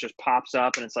ground and it just pops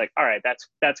up and it's like, all right,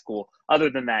 that's cool. Other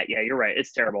than that, yeah, you're right.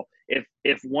 It's terrible.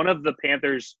 If one of the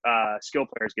Panthers skill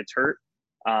players gets hurt,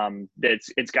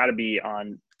 it's got to be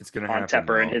on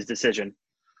Tepper and his decision.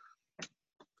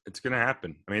 It's going to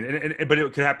happen. I mean, but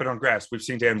it could happen on grass. We've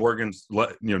seen Dan Morgan's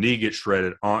knee get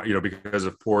shredded on because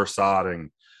of poor sodding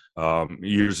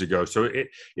years ago. So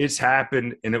it's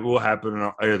happened, and it will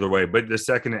happen either way. But the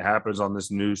second it happens on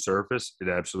this new surface, it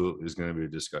absolutely is going to be a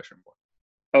discussion point.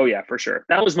 Oh yeah, for sure.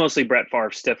 That was mostly Brett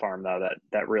Favre's stiff arm though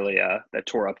that really that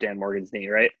tore up Dan Morgan's knee,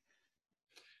 right?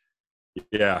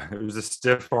 Yeah, it was a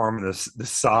stiff arm and the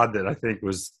sod that I think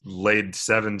was laid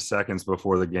 7 seconds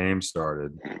before the game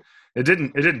started. It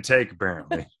didn't take,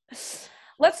 apparently.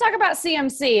 Let's talk about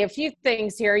CMC. A few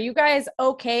things here. Are you guys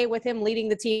okay with him leading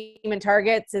the team in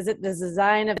targets? Is it the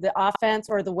design of the offense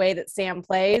or the way that Sam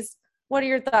plays? What are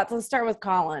your thoughts? Let's start with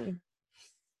Colin.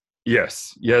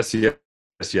 Yes. He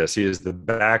is the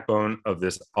backbone of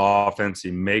this offense.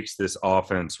 He makes this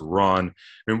offense run.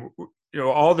 I mean,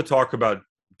 all the talk about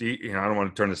I don't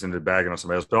want to turn this into bagging on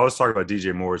somebody else, but I was talking about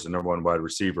DJ Moore as the number one wide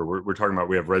receiver. We're talking about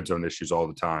we have red zone issues all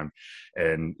the time.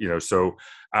 And, so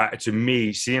to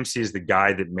me, CMC is the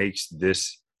guy that makes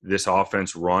this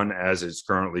offense run as it's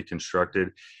currently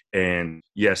constructed. And,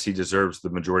 yes, he deserves the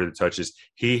majority of the touches.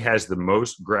 He has the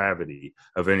most gravity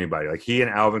of anybody. Like he and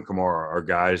Alvin Kamara are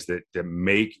guys that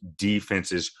make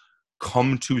defenses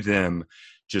come to them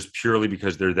just purely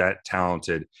because they're that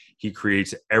talented. He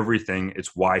creates everything.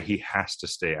 It's why he has to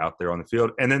stay out there on the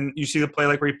field. And then you see the play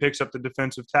like where he picks up the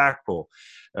defensive tackle.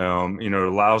 It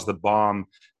allows the bomb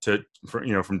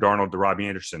from Darnold to Robbie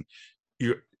Anderson.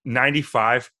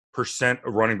 95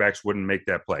 of running backs wouldn't make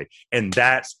that play. And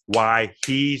that's why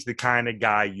he's the kind of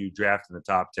guy you draft in the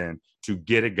top 10 to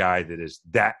get a guy that is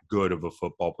that good of a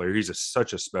football player. He's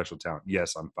such a special talent.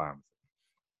 Yes, I'm fine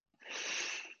with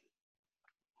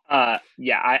it.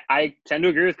 Yeah, I tend to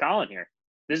agree with Colin here.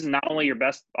 This is not only your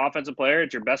best offensive player,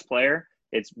 it's your best player.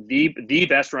 It's the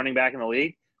best running back in the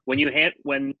league. When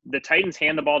the Titans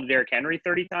hand the ball to Derrick Henry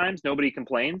 30 times, nobody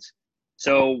complains.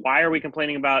 So why are we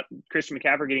complaining about Christian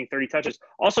McCaffrey getting 30 touches?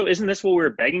 Also, isn't this what we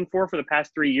were begging for the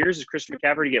past 3 years? Is Christian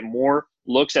McCaffrey to get more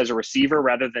looks as a receiver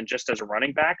rather than just as a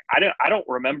running back? I don't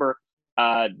remember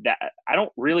that. I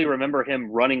don't really remember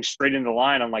him running straight into the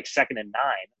line on like 2nd and 9.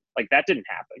 Like that didn't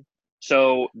happen.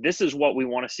 So this is what we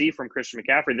want to see from Christian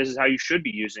McCaffrey. This is how you should be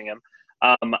using him.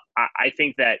 I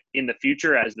think that in the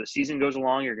future, as the season goes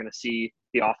along, you're going to see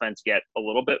the offense get a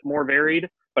little bit more varied.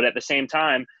 But at the same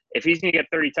time, if he's going to get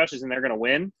 30 touches and they're going to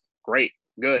win, great,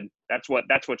 good. That's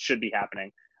what should be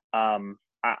happening. I'm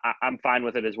fine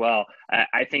with it as well.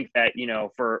 I think that, you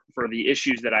know, for the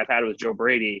issues that I've had with Joe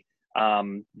Brady,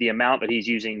 the amount that he's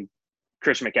using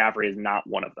Christian McCaffrey is not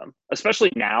one of them,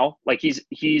 especially now. Like he's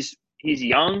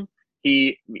young.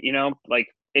 He, you know, like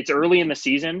it's early in the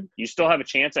season. You still have a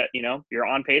chance at, you know, you're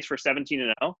on pace for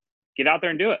 17-0. Get out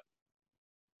there and do it.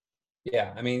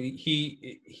 Yeah, I mean,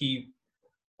 he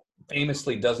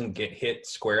famously doesn't get hit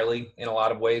squarely in a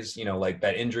lot of ways. You know, like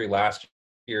that injury last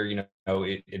year, you know,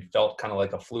 it felt kind of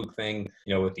like a fluke thing,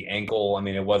 you know, with the ankle. I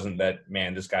mean, it wasn't that,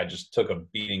 man, this guy just took a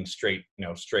beating straight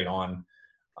on.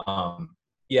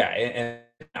 Yeah, and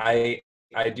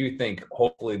I do think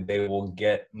hopefully they will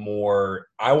get more.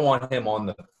 I want him on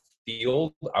the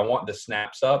field. I want the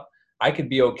snaps up. I could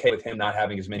be okay with him not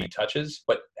having as many touches,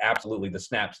 but absolutely the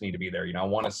snaps need to be there. You know, I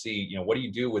want to see, you know, what do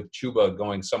you do with Chuba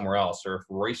going somewhere else? Or if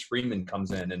Royce Freeman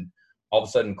comes in and all of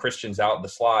a sudden Christian's out in the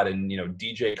slot and, you know,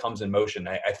 DJ comes in motion.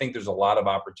 I think there's a lot of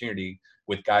opportunity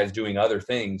with guys doing other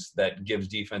things that gives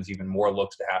defense even more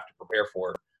looks to have to prepare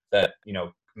for that, you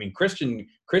know. I mean,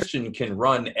 Christian can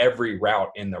run every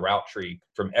route in the route tree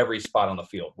from every spot on the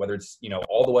field, whether it's, you know,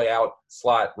 all the way out,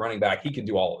 slot, running back. He can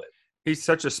do all of it. He's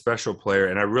such a special player,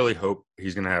 and I really hope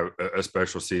he's going to have a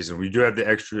special season. We do have the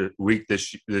extra week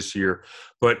this year,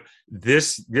 but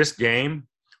this game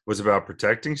was about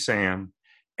protecting Sam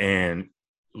and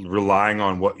relying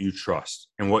on what you trust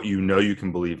and what you know you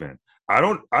can believe in. I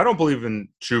don't believe in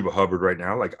Chuba Hubbard right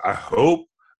now. Like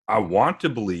I want to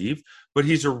believe, but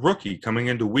he's a rookie coming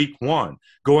into week 1,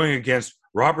 going against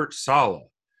Robert Saleh.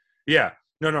 Yeah.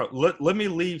 No. Let me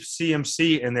leave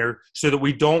CMC in there so that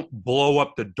we don't blow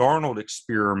up the Darnold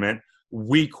experiment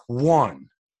week 1.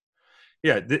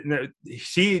 Yeah,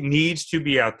 he needs to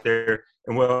be out there.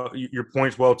 And, well, your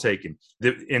point's well taken.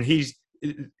 And he's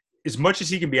 – as much as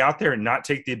he can be out there and not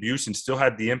take the abuse and still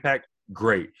have the impact,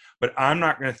 great. But I'm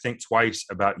not going to think twice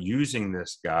about using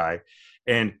this guy.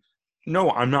 And –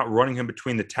 no, I'm not running him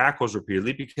between the tackles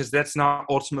repeatedly because that's not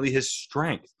ultimately his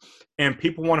strength. And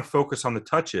people want to focus on the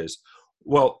touches.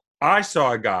 Well, I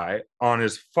saw a guy on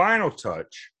his final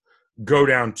touch go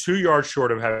down 2 yards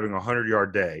short of having a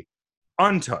 100-yard day,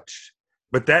 untouched.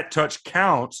 But that touch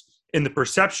counts in the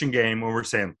perception game when we're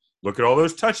saying, look at all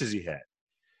those touches he had.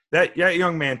 That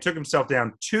young man took himself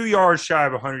down 2 yards shy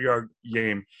of a 100-yard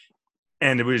game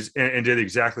and did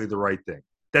exactly the right thing.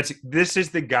 This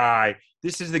is the guy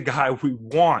we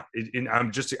want. And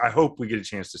I hope we get a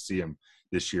chance to see him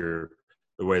this year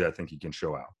the way that I think he can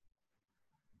show out.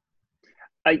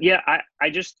 I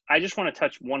just want to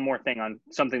touch one more thing on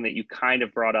something that you kind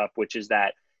of brought up, which is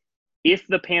that if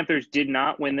the Panthers did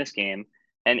not win this game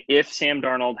and if Sam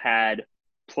Darnold had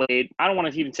played, I don't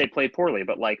want to even say played poorly,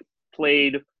 but like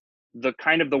played the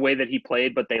kind of the way that he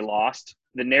played, but they lost,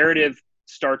 the narrative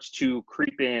starts to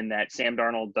creep in that Sam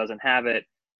Darnold doesn't have it.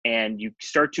 And you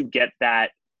start to get that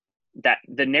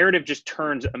the narrative just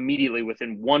turns immediately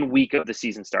within 1 week of the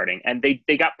season starting. And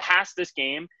they got past this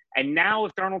game. And now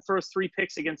if Darnold throws 3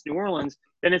 picks against New Orleans,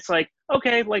 then it's like,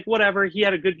 okay, like whatever. He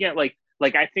had a good game. Like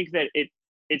I think that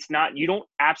it's not, you don't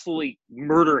absolutely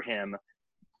murder him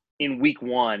in week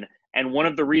 1. And one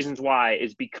of the reasons why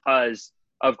is because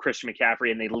of Christian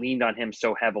McCaffrey, and they leaned on him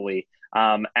so heavily.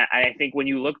 I think when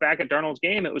you look back at Darnold's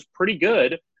game, it was pretty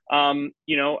good.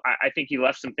 You know, I think he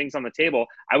left some things on the table.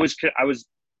 I was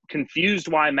confused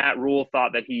why Matt Rule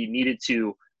thought that he needed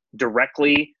to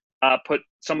directly put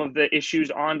some of the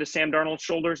issues onto Sam Darnold's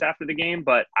shoulders after the game.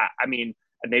 But I mean,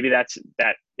 maybe that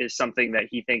is something that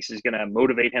he thinks is going to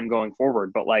motivate him going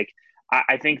forward. But like,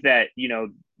 I think that, you know,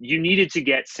 you needed to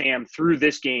get Sam through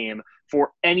this game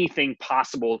for anything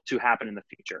possible to happen in the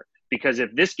future. Because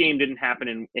if this game didn't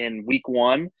happen in week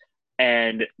 1,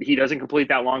 and he doesn't complete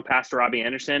that long pass to Robbie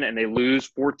Anderson, and they lose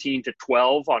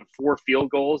 14-12 on 4 field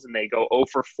goals, and they go 0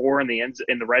 for 4 in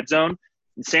the red zone,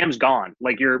 Sam's gone.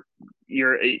 Like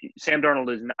Sam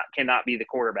Darnold cannot be the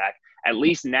quarterback. At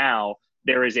least now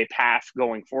there is a path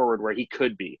going forward where he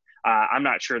could be. I'm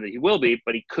not sure that he will be,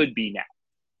 but he could be now.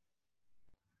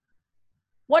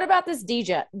 What about this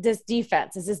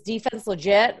defense? Is this defense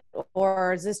legit,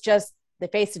 or is this just they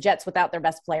face the Jets without their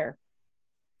best player?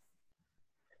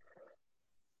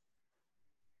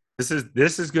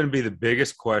 This is going to be the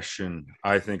biggest question,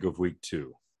 I think, of week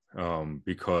 2,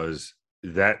 because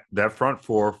that front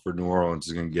 4 for New Orleans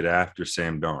is going to get after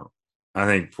Sam Darnold. I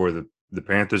think for the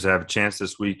Panthers to have a chance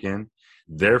this weekend,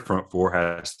 their front 4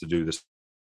 has to do the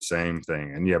same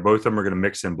thing. And, yeah, both of them are going to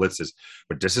mix in blitzes.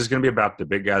 But this is going to be about the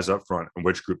big guys up front and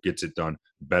which group gets it done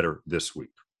better this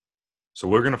week. So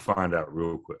we're going to find out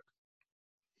real quick.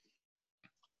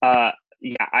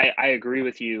 Yeah, I agree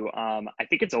with you. I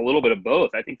think it's a little bit of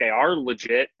both. I think they are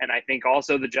legit, and I think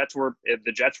also the Jets were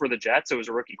the Jets. It was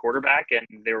a rookie quarterback, and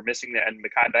they were missing and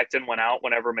Mekhi Becton went out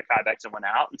whenever Mekhi Becton went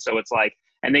out, and so it's like,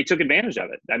 and they took advantage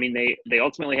of it. I mean, they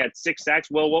ultimately had 6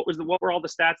 sacks. Will, what were all the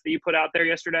stats that you put out there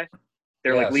yesterday?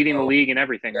 They're like leading the league and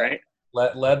everything, right?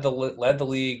 Led the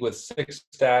league with 6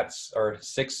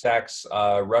 sacks,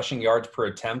 rushing yards per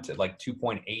attempt at like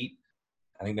 2.8.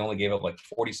 I think they only gave up like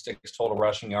 46 total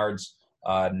rushing yards.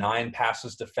 9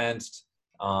 passes defensed,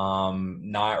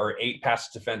 8 passes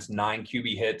defensed, 9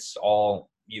 QB hits, all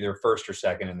either first or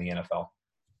second in the NFL.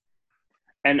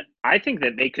 And I think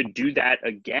that they could do that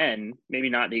again, maybe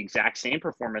not the exact same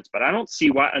performance, but I don't see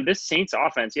why. And this Saints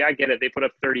offense, yeah, I get it. They put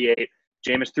up 38.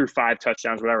 Jameis threw 5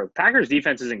 touchdowns, whatever. The Packers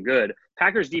defense isn't good.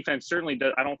 Packers defense certainly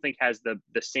does, I don't think has the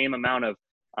same amount of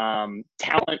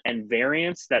talent and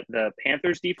variance that the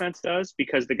Panthers defense does,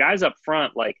 because the guys up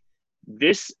front, like,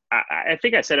 this, I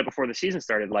think I said it before the season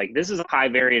started, like, this is a high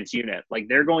variance unit. Like,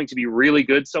 they're going to be really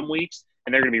good some weeks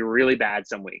and they're going to be really bad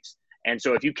some weeks. And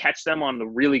so if you catch them on the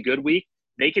really good week,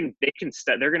 they're going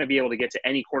to be able to get to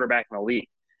any quarterback in the league.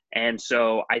 And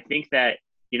so I think that,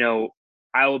 you know,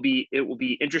 it will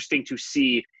be interesting to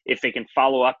see if they can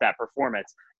follow up that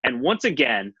performance. And once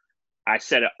again, I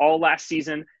said it all last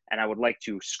season, and I would like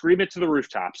to scream it to the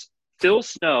rooftops. Phil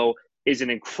Snow is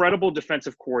an incredible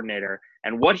defensive coordinator,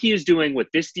 and what he is doing with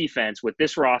this defense, with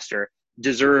this roster,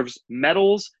 deserves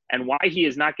medals. And why he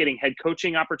is not getting head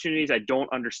coaching opportunities, I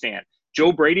don't understand.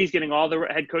 Joe Brady's getting all the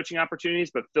head coaching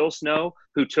opportunities, but Phil Snow,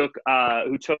 who took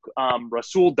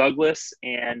Rasul Douglas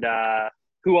and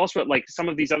who also, like, some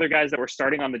of these other guys that were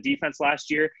starting on the defense last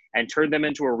year and turned them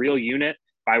into a real unit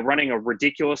by running a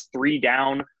ridiculous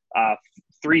 3-down,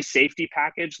 3 safety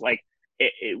package, like,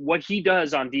 what he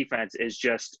does on defense is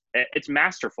just, it's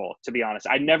masterful, to be honest.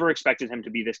 I never expected him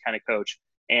to be this kind of coach.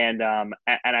 And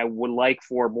I would like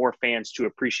for more fans to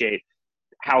appreciate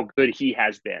how good he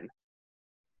has been.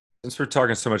 Since we're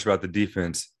talking so much about the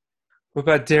defense, what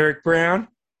about Derek Brown?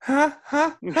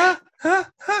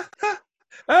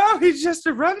 Oh, he's just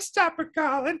a run stopper,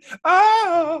 Colin.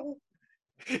 Oh,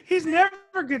 he's never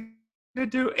going to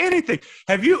do anything.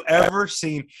 Have you ever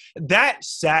seen that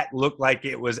sack look like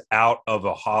it was out of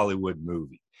a Hollywood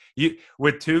movie?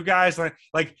 With 2 guys like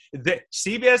the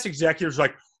CBS executives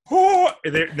like, oh,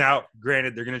 now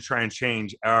granted they're going to try and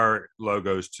change our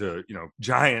logos to, you know,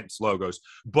 Giants logos,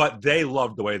 but they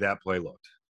loved the way that play looked.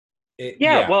 And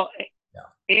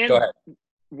Go ahead.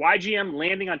 YGM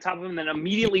landing on top of him and then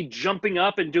immediately jumping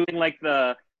up and doing like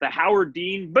the Howard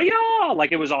Dean,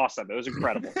 like, it was awesome. It was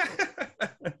incredible.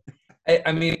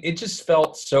 I mean, it just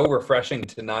felt so refreshing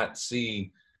to not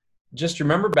see. Just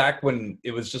remember back when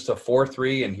it was just a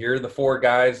 4-3 and here are the 4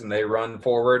 guys and they run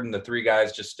forward and the 3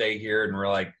 guys just stay here, and we're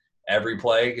like, every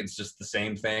play it's just the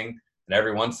same thing, and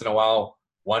every once in a while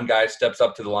one guy steps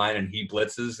up to the line and he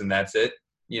blitzes and that's it.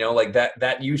 You know, like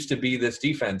that used to be this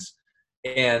defense.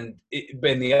 And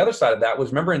the other side of that was,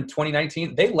 remember in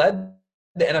 2019 they led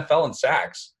the NFL in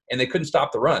sacks and they couldn't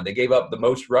stop the run. They gave up the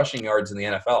most rushing yards in the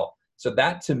NFL. So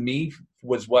that, to me,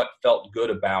 was what felt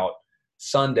good about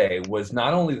Sunday, was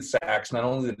not only the sacks, not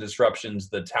only the disruptions,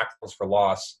 the tackles for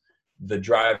loss, the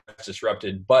drive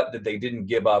disrupted, but that they didn't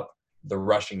give up the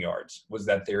rushing yards, was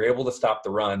that they were able to stop the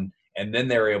run and then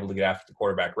they were able to get after the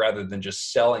quarterback rather than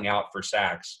just selling out for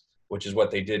sacks, which is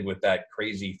what they did with that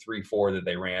crazy 3-4 that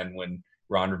they ran when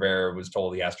Ron Rivera was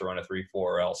told he has to run a 3-4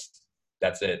 or else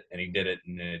that's it. And he did it,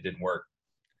 and it didn't work.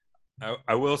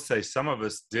 I will say some of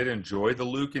us did enjoy the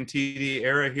Luke and TD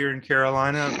era here in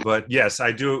Carolina, but yes,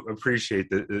 I do appreciate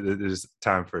that there's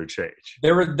time for a change.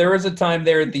 There was a time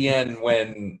there at the end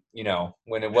when, you know,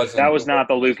 when it wasn't. That was not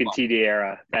the Luke and TD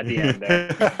era at the end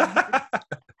there.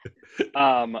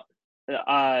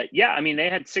 Yeah, I mean, they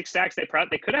had 6 sacks. They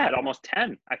could have had almost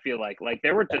 10. I feel like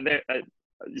they were.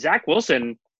 Zach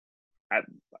Wilson.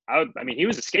 I mean, he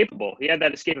was escapable. He had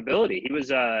that escapability. He was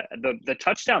the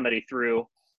touchdown that he threw,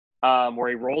 where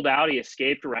he rolled out, he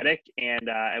escaped Reddick and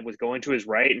was going to his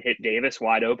right and hit Davis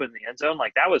wide open in the end zone.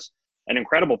 Like, that was an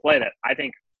incredible play that I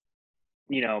think,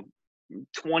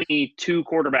 22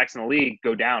 quarterbacks in the league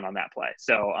go down on that play.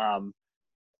 So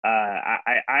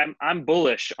I'm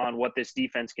bullish on what this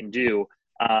defense can do,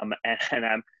 and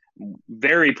I'm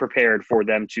very prepared for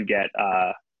them to get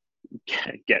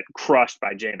crushed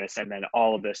by Jameis, and then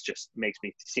all of this just makes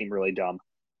me seem really dumb.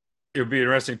 It would be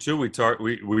interesting too. We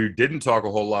didn't talk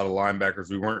a whole lot of linebackers.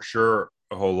 We weren't sure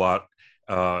a whole lot,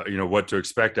 what to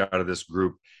expect out of this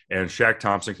group. And Shaq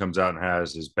Thompson comes out and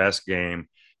has his best game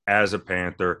as a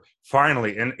Panther.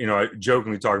 Finally, and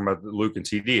jokingly talking about the Luke and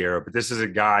TD era, but this is a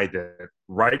guy that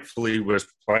rightfully was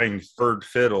playing third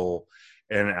fiddle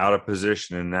and out of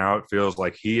position, and now it feels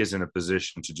like he is in a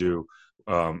position to do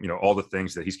all the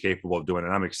things that he's capable of doing.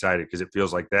 And I'm excited because it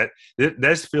feels like that.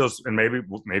 This feels, and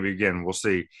maybe again, we'll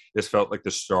see. This felt like the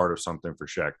start of something for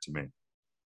Shaq to me.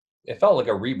 It felt like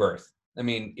a rebirth. I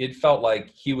mean, it felt like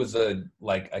he was a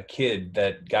kid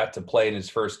that got to play in his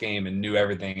first game and knew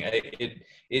everything.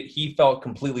 He felt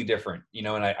completely different, and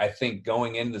I think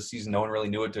going into the season, no one really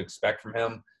knew what to expect from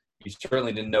him. You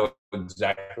certainly didn't know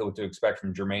exactly what to expect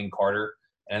from Jermaine Carter.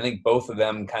 And I think both of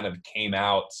them kind of came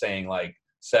out saying, like,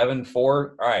 7-4,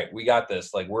 all right, we got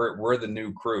this. Like, we're the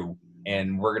new crew,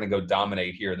 and we're going to go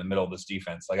dominate here in the middle of this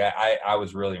defense. Like, I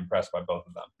was really impressed by both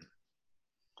of them.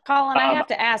 Colin, I have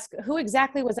to ask, who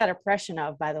exactly was that impression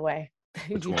of, by the way?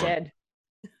 You did.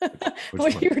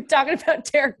 When you were talking about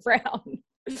Derek Brown.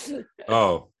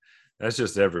 Oh, that's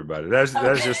just everybody. That's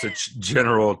just a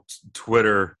general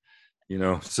Twitter,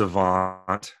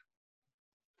 savant.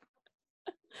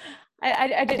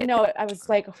 I didn't know it. I was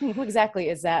like, who exactly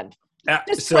is that?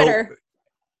 Just so, Twitter.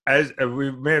 As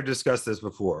we may have discussed this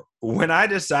before, when I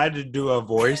decide to do a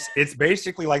voice, it's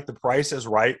basically like the Price is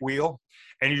Right wheel,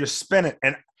 and you just spin it.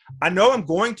 And I know I'm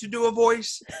going to do a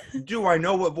voice. Do I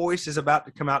know what voice is about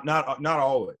to come out? Not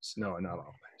always. No, not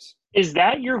always. Is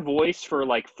that your voice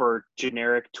for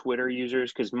generic Twitter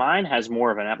users? Because mine is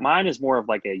more of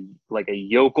like a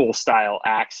yokel style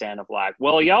accent of like,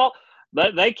 well, y'all,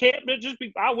 they can't just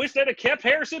be. I wish they'd have kept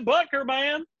Harrison Butker,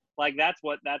 man. Like, that's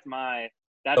my.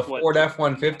 That's the Ford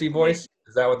F-150 voice?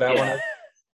 Is that what that one is?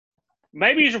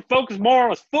 Maybe you should focus more on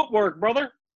his footwork,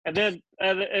 brother, and then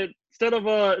instead of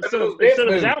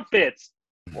his outfits.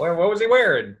 What was he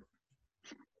wearing?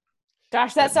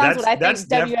 Josh, that sounds what I think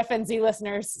WFNZ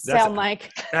listeners sound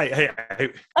like. Hey.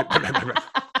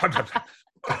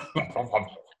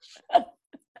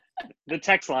 The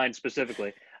text line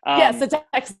specifically. Yes, the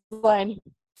text line.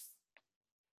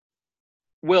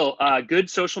 Will, good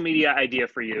social media idea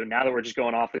for you. Now that we're just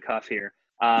going off the cuff here,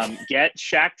 get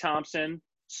Shaq Thompson,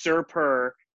 Sir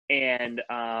Purr, and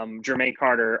Jermaine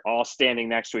Carter all standing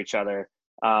next to each other,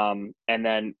 and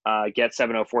then get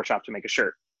 704 Shop to make a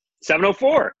shirt.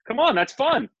 704, come on, that's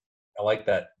fun. I like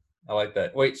that.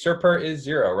 Wait, Sir Purr is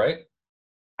 0, right?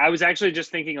 I was actually just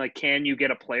thinking, like, can you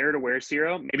get a player to wear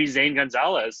 0? Maybe Zane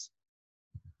Gonzalez.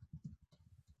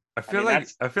 I feel like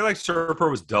Sir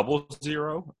Purr was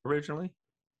 0 originally.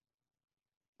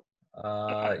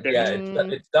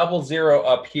 It's 00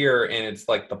 up here, and it's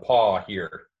like the paw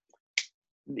here.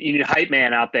 You need a hype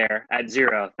man out there at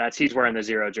 0. He's wearing the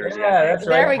 0 jersey. Yeah, that's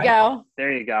right. There we go.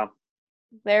 There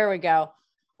you go.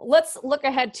 Let's look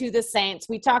ahead to the Saints.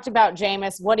 We talked about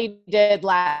Jameis, what he did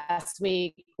last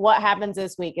week. What happens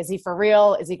this week? Is he for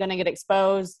real? Is he going to get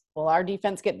exposed? Will our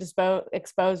defense get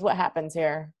exposed? What happens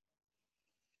here?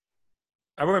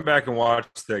 I went back and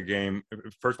watched that game.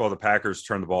 First of all, the Packers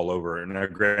turned the ball over,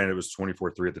 and granted it was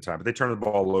 24-3 at the time, but they turned the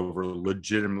ball over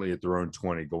legitimately at their own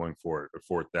 20, going for it, a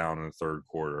 4th down in the third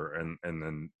quarter, and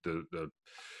then the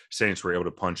Saints were able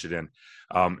to punch it in.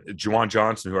 Juwan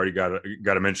Johnson, who already got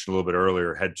a mention a little bit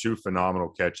earlier, had 2 phenomenal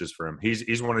catches for him.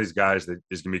 He's one of these guys that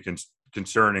is going to be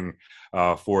concerning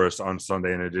for us on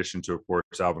Sunday, in addition to, of course,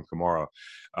 Alvin Kamara.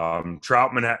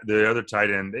 Troutman, the other tight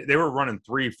end, they were running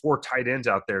 3-4 tight ends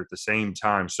out there at the same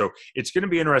time. So it's going to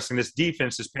be interesting. This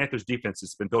Panthers defense,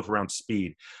 has been built around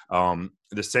speed.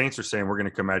 The Saints are saying we're going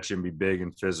to come at you and be big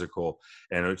and physical,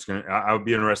 and I would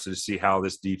be interested to see how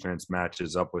this defense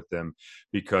matches up with them,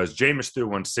 because Jameis threw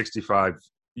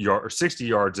 60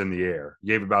 yards in the air. He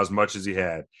gave about as much as he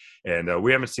had, and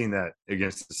we haven't seen that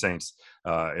against the Saints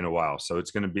in a while. So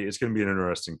it's going to be an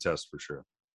interesting test for sure.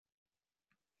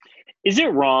 Is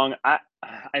it wrong? I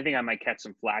think I might catch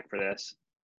some flack for this.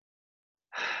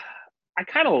 I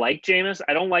kind of like Jameis.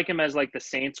 I don't like him as like the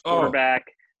Saints quarterback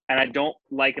and I don't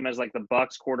like him as like the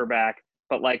Bucs quarterback.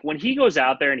 But like when he goes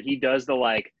out there and he does the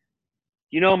like,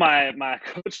 my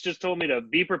coach just told me to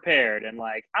be prepared, and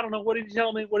like I don't know, what did he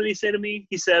tell me? What did he say to me?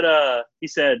 He said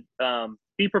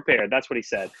be prepared. That's what he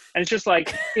said. And it's just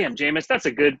like, damn, Jameis,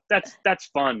 that's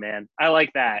fun, man. I like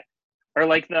that. Or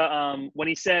like the when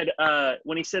he said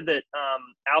that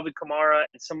Alvin Kamara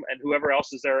and whoever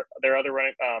else is their other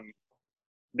running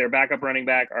their backup running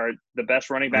back are the best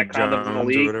running back condoms in the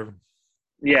league.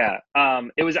 Yeah. I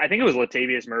think it was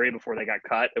Latavius Murray before they got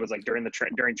cut. It was like during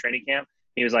training camp.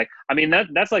 He was like, I mean,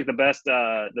 that's like the best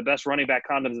running back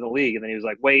condoms in the league. And then he was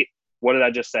like, wait, what did I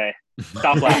just say?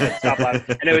 Stop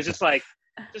laughing. And it was just like,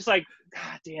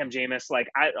 God damn, Jameis, like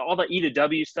all the E to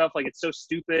W stuff, like it's so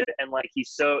stupid. And like,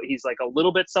 he's like a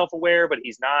little bit self-aware, but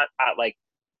he's not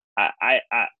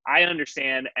I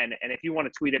understand. And if you want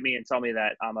to tweet at me and tell me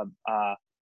that I'm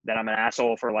an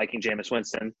asshole for liking Jameis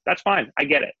Winston, that's fine. I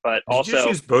get it. But did also you just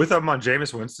use both of them on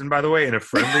Jameis Winston, by the way, in a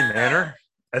friendly manner?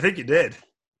 I think you did.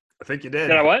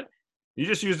 Did I what? You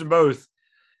just used them both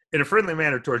in a friendly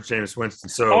manner towards Jameis Winston.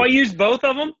 So I used both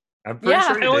of them? I'm pretty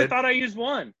sure you I only did. thought I used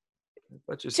one.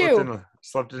 But you Two.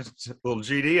 slept in a little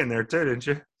GD in there too, didn't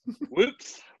you?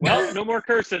 Whoops. Well, no more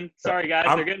cursing. Sorry, guys.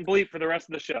 They're getting bleeped for the rest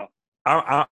of the show.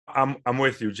 I'm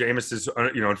with you. Jameis is,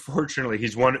 unfortunately,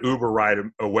 he's one Uber ride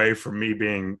away from me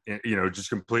being, just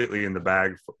completely in the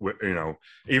bag.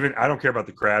 Even I don't care about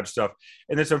the crab stuff,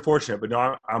 and it's unfortunate. But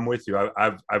no, I'm with you.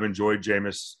 I've enjoyed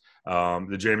Jameis,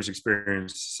 the Jameis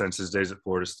experience since his days at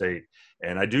Florida State,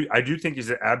 and I do think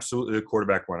he's absolutely the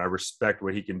quarterback one. I respect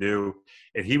what he can do,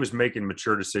 and he was making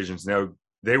mature decisions. Now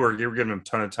they were giving him a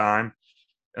ton of time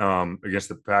against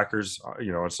the Packers.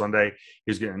 On Sunday,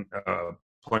 he was getting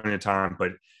plenty of time,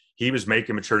 but he was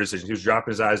making mature decisions. He was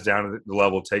dropping his eyes down to the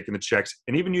level, taking the checks,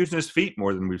 and even using his feet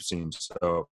more than we've seen.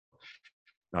 So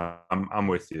I'm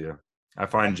with you. I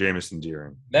find Jameis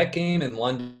endearing. That game in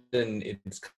London,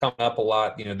 it's coming up a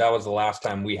lot. That was the last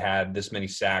time we had this many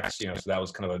sacks. So that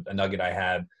was kind of a nugget I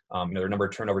had. There were a number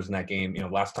of turnovers in that game.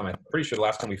 I'm pretty sure the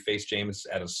last time we faced Jameis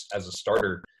as a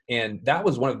starter, and that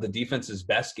was one of the defense's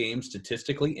best games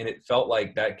statistically, and it felt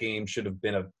like that game should have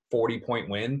been a 40-point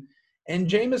win. And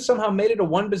Jameis somehow made it a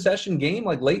one-possession game,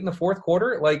 like late in the fourth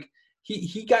quarter. Like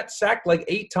he got sacked like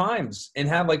 8 times and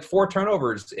had like 4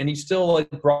 turnovers, and he still like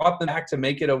brought them back to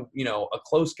make it a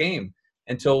close game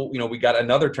until we got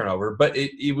another turnover. But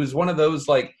it was one of those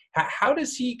like, how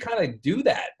does he kind of do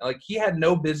that? Like he had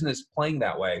no business playing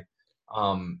that way.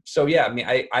 So yeah, I mean,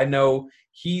 I know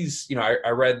he's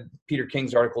I read Peter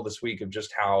King's article this week of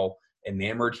just how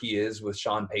enamored he is with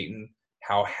Sean Payton,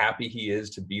 how happy he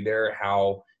is to be there,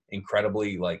 how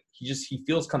incredibly like he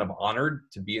feels kind of honored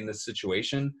to be in this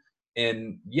situation.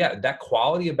 And yeah, that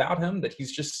quality about him that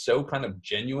he's just so kind of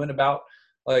genuine about,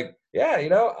 like, yeah, I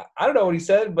don't know what he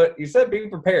said, but he said be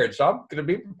prepared, so I'm gonna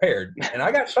be prepared. And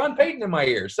I got Sean Payton in my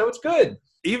ear, so it's good.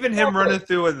 Even him running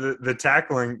through the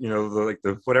tackling,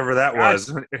 the whatever that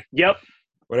was. Yep.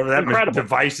 Whatever that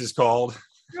device is called.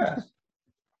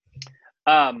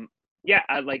 Yeah. Yeah,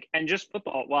 and just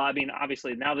football. Well, I mean,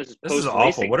 obviously now this is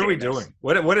awful. What are we doing?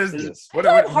 What is this? What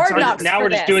are Hard Knocks now for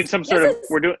we're this. just doing some sort of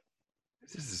we're doing.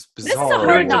 This is This is bizarre. a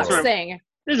Hard Knocks thing.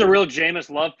 This is a real Jameis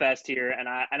love fest here, and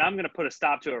I'm going to put a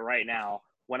stop to it right now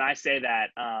when I say that.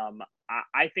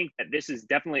 I think that this is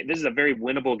a very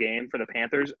winnable game for the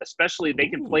Panthers, especially they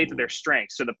can play to their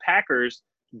strengths. So the Packers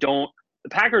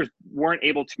weren't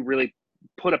able to really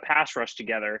put a pass rush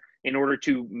together in order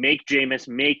to make Jameis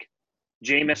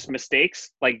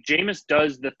mistakes. Like Jameis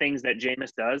does the things that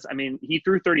Jameis does. I mean, he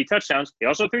threw 30 touchdowns. He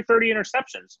also threw 30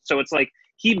 interceptions. So it's like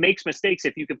he makes mistakes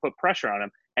if you can put pressure on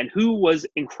him. And who was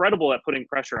incredible at putting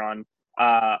pressure on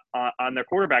their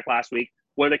quarterback last week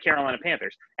were the Carolina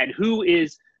Panthers. And who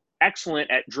is excellent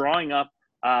at drawing up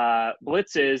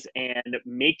blitzes and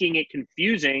making it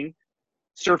confusing?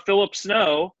 Sir Philip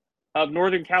Snow of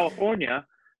Northern California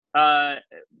was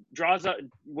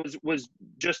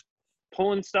just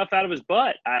pulling stuff out of his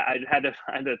butt. I had to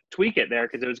tweak it there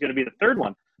because it was going to be the third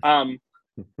one.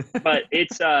 But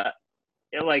it's I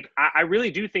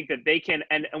really do think that they can.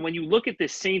 And when you look at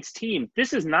this Saints team,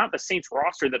 this is not the Saints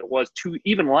roster that it was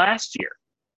even last year.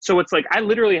 So it's like I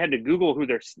literally had to Google who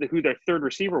their third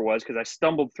receiver was because I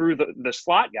stumbled through the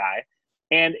slot guy,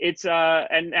 and it's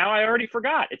and now I already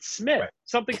forgot. It's Smith, right.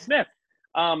 Something Smith.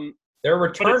 Their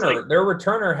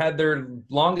returner had their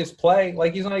longest play.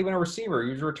 Like he's not even a receiver;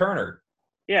 he was a returner.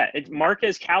 Yeah, it's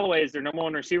Marquez Callaway is their number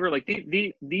one receiver. Like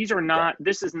these are not.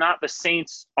 This is not the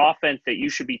Saints' offense that you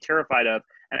should be terrified of.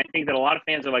 And I think that a lot of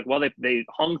fans are like, well, they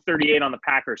hung 38 on the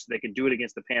Packers so they could do it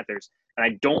against the Panthers. And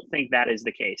I don't think that is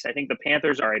the case. I think the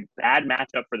Panthers are a bad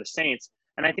matchup for the Saints.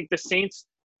 And I think the Saints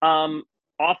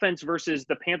offense versus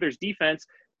the Panthers defense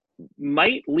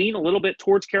might lean a little bit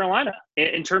towards Carolina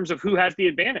in terms of who has the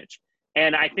advantage.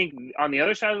 And I think on the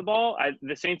other side of the ball,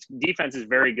 the Saints defense is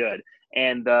very good.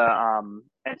 And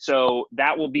so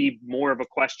that will be more of a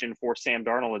question for Sam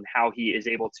Darnold and how he is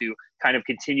able to kind of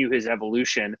continue his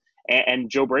evolution. And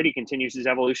Joe Brady continues his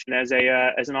evolution as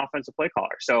an offensive play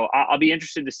caller. So I'll be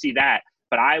interested to see that.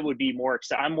 But I would be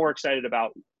I'm more excited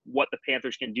about what the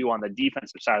Panthers can do on the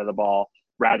defensive side of the ball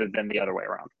rather than the other way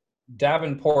around.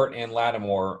 Davenport and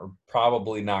Lattimore are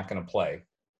probably not going to play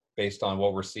based on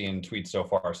what we're seeing tweets so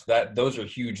far. So those are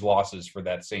huge losses for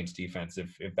that Saints defense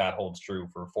if that holds true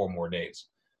for 4 more days.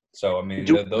 So, I mean,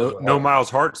 no Miles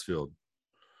Hartsfield.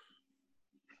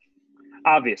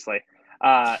 Obviously.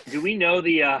 Do we know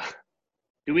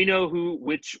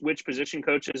which position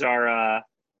coaches are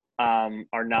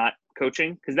not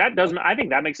coaching? Because I think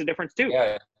that makes a difference too.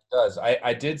 Yeah, it does.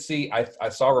 I did see, I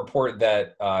saw a report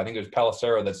that I think it was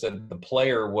Pelissero that said the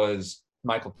player was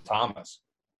Michael Thomas.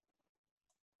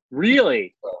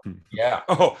 Really? Yeah.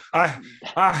 Oh, I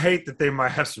hate that they might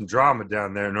have some drama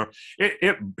down there. No,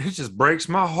 it just breaks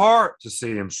my heart to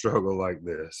see him struggle like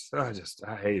this. I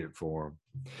hate it for him.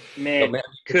 Man,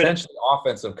 potentially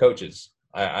offensive coaches.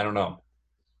 I don't know.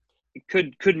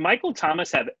 Could Michael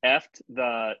Thomas have effed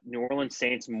the New Orleans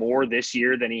Saints more this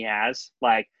year than he has?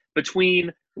 Like,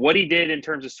 between what he did in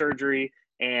terms of surgery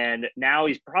and now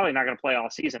he's probably not going to play all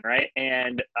season, right?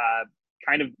 And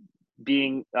kind of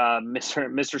being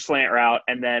Mr. Slant Route,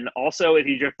 and then also if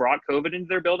you just brought COVID into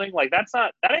their building, like that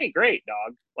ain't great,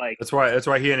 dog. Like that's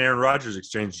why he and Aaron Rodgers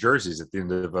exchanged jerseys at the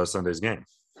end of Sunday's game.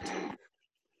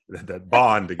 that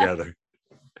bond together.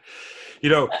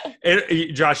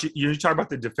 Josh, you talk about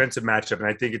the defensive matchup, and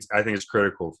I think it's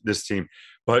critical, this team.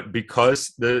 But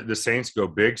because the Saints go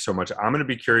big so much, I'm going to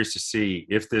be curious to see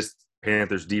if this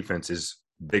Panthers defense is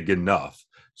big enough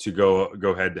to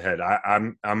go head to head.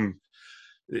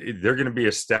 They're going to be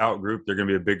a stout group. They're going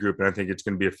to be a big group, and I think it's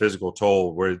going to be a physical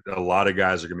toll where a lot of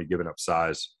guys are going to be giving up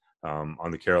size on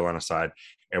the Carolina side.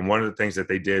 And one of the things that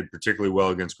they did particularly well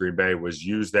against Green Bay was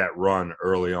use that run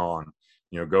early on.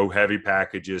 Go heavy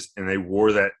packages, and they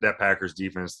wore that Packers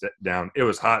defense down. It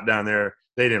was hot down there.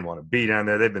 They didn't want to be down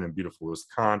there. They've been in beautiful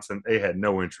Wisconsin. They had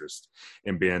no interest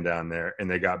in being down there,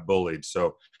 and they got bullied.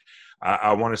 So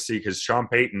I want to see, because Sean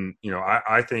Payton,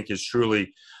 I think is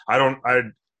truly –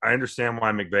 I understand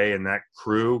why McVay and that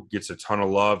crew gets a ton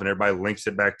of love, and everybody links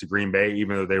it back to Green Bay,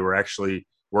 even though they were actually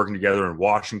working together in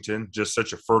Washington. Just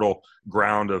such a fertile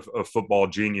ground of football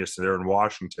genius there in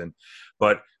Washington.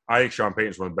 But I think Sean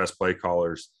Payton's one of the best play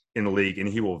callers in the league, and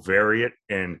he will vary it.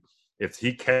 And if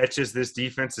he catches this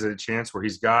defense as a chance where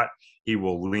he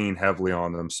will lean heavily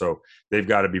on them. So they've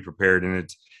got to be prepared. And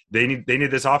they need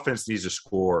this offense needs to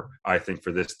score, I think,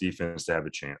 for this defense to have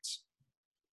a chance.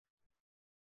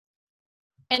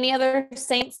 Any other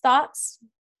Saints thoughts?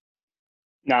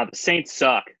 No, the Saints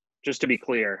suck, just to be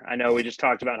clear. I know we just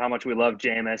talked about how much we love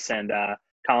Jameis, and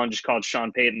Colin just called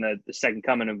Sean Payton the second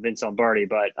coming of Vince Lombardi,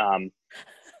 but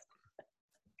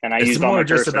and it's more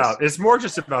just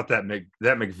about that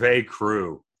McVay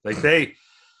crew. Like they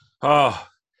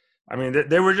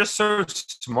were just so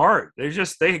smart. They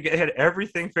had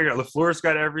everything figured out. LaFleur's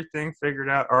got everything figured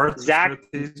out. Zach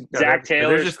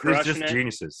Taylor's they're just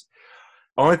geniuses.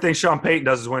 Only thing Sean Payton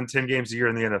does is win 10 games a year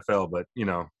in the NFL. But,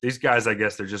 these guys, I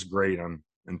guess, they're just great in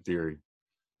theory.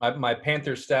 My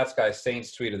Panthers stats guy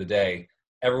Saints tweet of the day.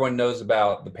 Everyone knows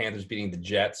about the Panthers beating the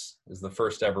Jets. It was the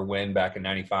first ever win back in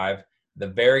 95. The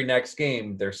very next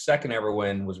game, their second ever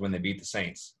win was when they beat the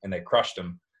Saints, and they crushed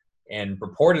them. And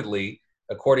reportedly,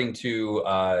 according to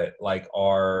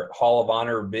our Hall of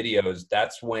Honor videos,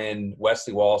 that's when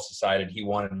Wesley Wallace decided he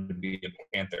wanted to be a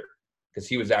Panther, because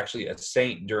he was actually a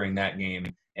Saint during that game.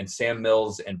 And Sam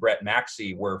Mills and Brett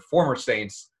Maxey were former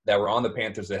Saints that were on the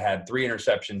Panthers that had 3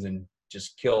 interceptions and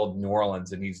just killed New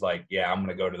Orleans. And he's like, yeah, I'm going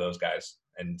to go to those guys.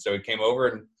 And so he came over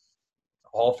and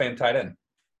Hall of Fame tight end.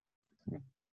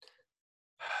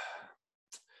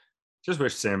 Just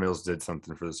wish Sam Mills did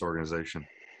something for this organization.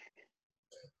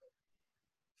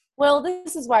 Well,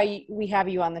 this is why we have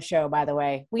you on the show, by the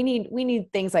way. We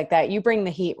need things like that. You bring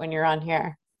the heat when you're on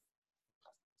here.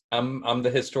 I'm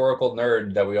the historical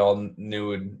nerd that we all knew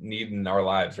would need in our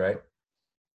lives, right?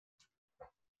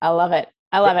 I love it.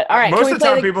 All right. Most of the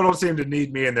time, people don't seem to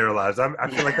need me in their lives. I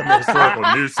feel like I'm the historical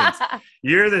nuisance.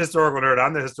 You're the historical nerd.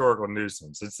 I'm the historical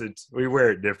nuisance. It's we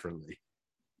wear it differently.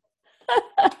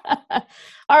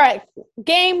 All right.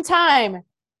 Game time.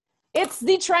 It's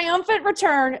the triumphant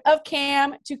return of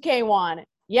Cam to K1.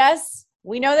 Yes,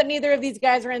 we know that neither of these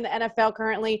guys are in the NFL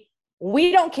currently.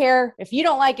 We don't care. If you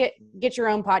don't like it, get your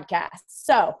own podcast.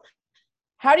 So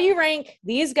How do you rank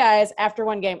these guys after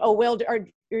one game? Oh, Will, are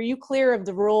you clear of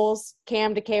the rules,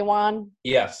 Cam to K1?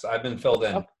 Yes, I've been filled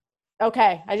in.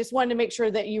 Okay. I just wanted to make sure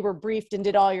that you were briefed and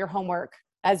did all your homework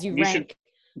as you rank.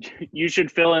 You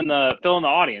should fill in the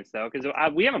audience though, because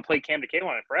we haven't played Cam to K1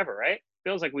 in forever, right?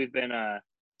 Feels like we've been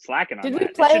slacking on Did that. we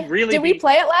play? We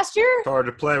play it last year? It's hard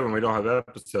to play when we don't have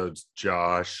episodes,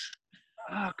 Josh.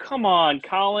 Oh, come on,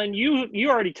 Colin.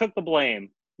 You already took the blame.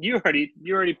 You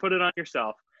already put it on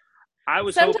yourself. I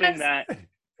was hoping that.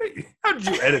 Hey, how did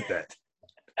you edit that?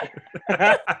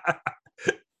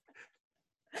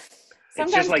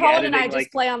 Sometimes like Colin and I editing,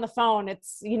 just play on the phone.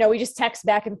 It's, we just text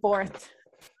back and forth.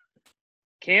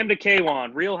 Cam to K1,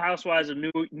 Real Housewives of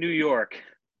New York.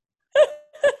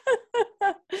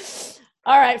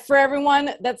 All right, for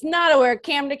everyone that's not aware,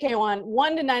 Cam to K1,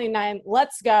 1 to 99.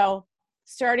 Let's go.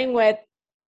 Starting with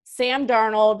Sam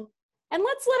Darnold. And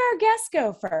let's let our guest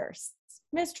go first,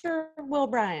 Mr. Will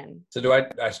Bryan. So do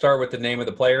I start with the name of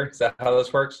the player? Is that how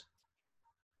this works?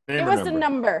 Give us the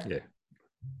number. Yeah.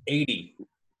 80.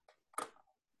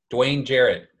 Dwayne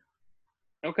Jarrett.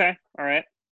 Okay, all right.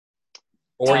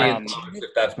 Orient,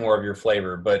 if that's more of your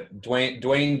flavor. But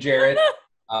Dwayne Jarrett,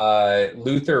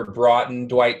 Luther Broughton,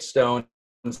 Dwight Stone,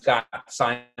 Scott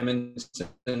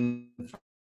Simonson,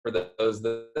 for those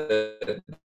that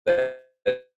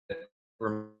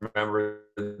remember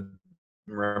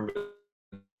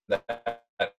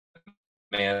that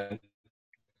man.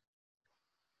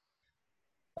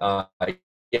 I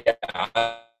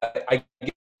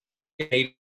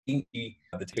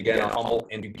again humble,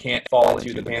 and you can't fall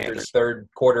into the Panthers' third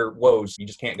quarter woes. You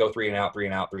just can't go 3 and out.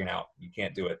 You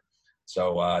can't do it.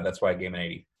 So that's why I gave him an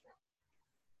 80.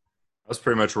 I was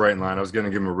pretty much right in line. I was going to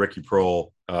give him a Ricky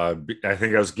Prohl. I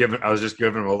think I was just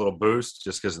giving him a little boost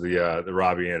just because of the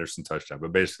Robbie Anderson touchdown,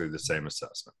 but basically the same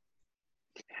assessment.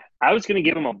 I was going to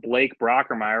give him a Blake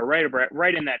Brockermeyer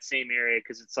right in that same area,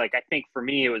 because it's like, I think for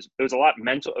me it was a lot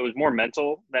mental. It was more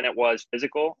mental than it was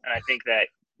physical, and I think that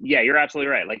you're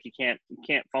absolutely right. Like you can't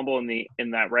fumble in the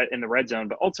red zone,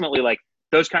 but ultimately like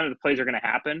those kind of plays are going to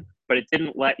happen. But he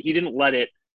didn't let it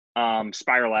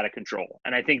spiral out of control,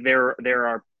 and I think there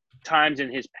are times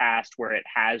in his past where it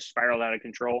has spiraled out of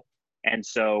control, and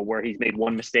so where he's made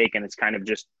one mistake and it's kind of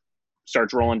just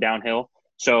starts rolling downhill.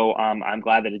 So I'm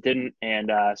glad that it didn't.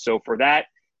 And so for that,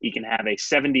 he can have a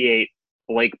 78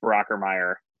 Blake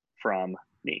Brockermeyer from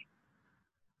me.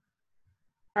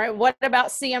 All right. What about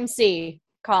CMC,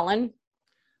 Colin?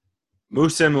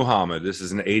 Muhsin Muhammad. This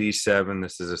is an 87.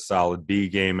 This is a solid B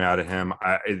game out of him.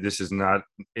 This is not,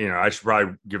 I should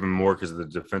probably give him more because of the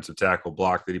defensive tackle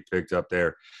block that he picked up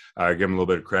there. Give him a little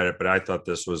bit of credit, but I thought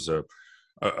this was a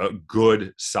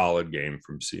good, solid game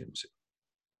from CMC.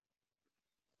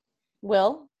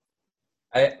 Will?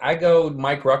 I go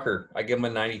Mike Rucker. I give him a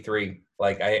 93.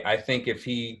 Like I think if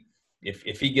he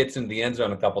gets into the end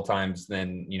zone a couple times,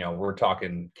 then we're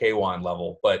talking K1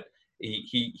 level. But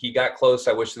he got close.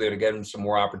 I wish they would have given him some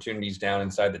more opportunities down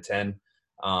inside the 10.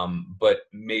 But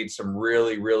made some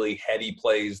really, really heady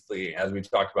plays. As we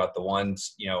talked about, the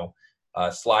ones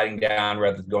sliding down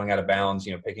rather than going out of bounds.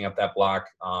 Picking up that block.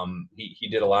 He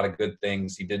did a lot of good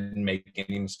things. He didn't make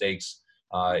any mistakes.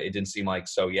 It didn't seem like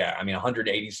so. Yeah,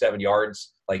 187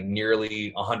 yards, like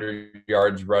nearly 100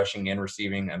 yards rushing and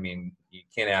receiving. You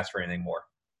can't ask for anything more.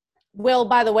 Will,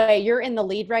 by the way, you're in the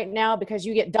lead right now because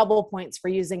you get double points for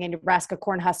using a Nebraska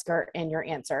Cornhusker in your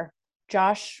answer.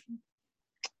 Josh?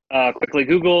 Quickly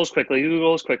Googles.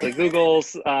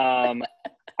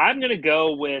 I'm going to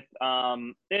go with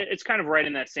it's kind of right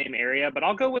in that same area, but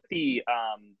I'll go with the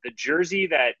jersey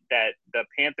that the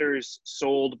Panthers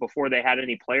sold before they had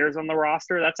any players on the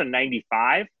roster. That's a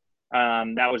 95.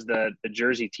 That was the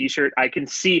jersey T-shirt. I can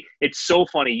see – it's so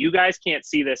funny. You guys can't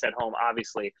see this at home,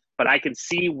 obviously, but I can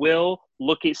see Will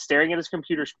staring at his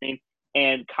computer screen,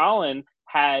 and Colin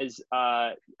has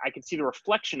I can see the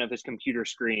reflection of his computer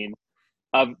screen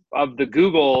of the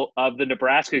Google – of the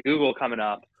Nebraska Google coming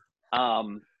up.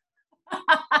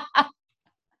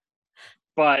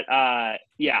 But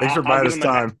thanks for buying us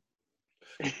time.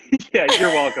 Yeah, you're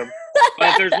welcome.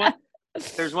 But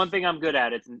there's one thing I'm good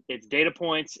at. It's data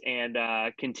points and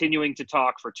continuing to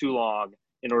talk for too long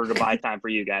in order to buy time for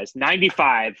you guys.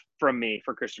 95 from me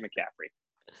for Christian McCaffrey.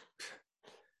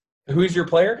 Who's your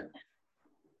player?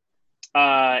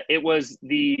 It was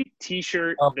the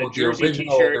T-shirt, the jersey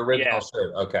original, T-shirt. The original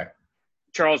shirt. Okay.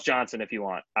 Charles Johnson, if you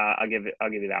want, I'll give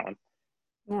you that one.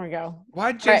 There we go.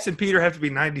 Why'd Jason Peter have to be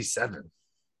 97?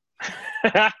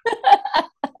 There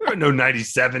are no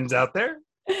 97s out there.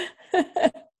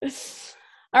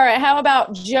 All right. How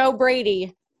about Joe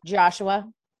Brady, Joshua?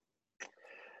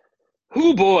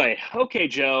 Oh boy. Okay,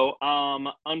 Joe.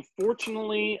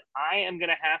 Unfortunately, I am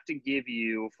gonna have to give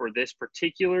you for this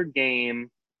particular game.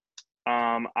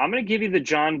 I'm gonna give you the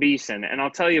John Beeson, and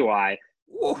I'll tell you why.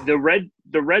 The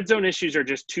red zone issues are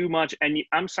just too much, and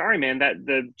I'm sorry, man, that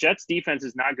the Jets defense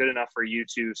is not good enough for you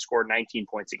to score 19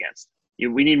 points against.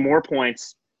 We need more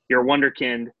points. You're a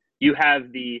wonderkind. You have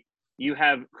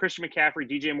Christian McCaffrey,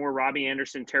 DJ Moore, Robbie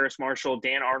Anderson, Terrace Marshall,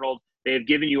 Dan Arnold. They have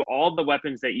given you all the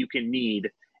weapons that you can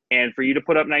need. And for you to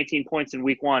put up 19 points in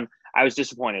week one, I was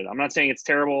disappointed. I'm not saying it's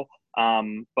terrible,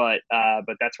 but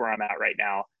that's where I'm at right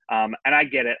now. And I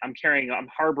get it. I'm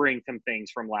harboring some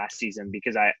things from last season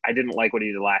because I didn't like what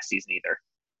he did last season either.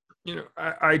 You know,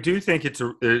 I do think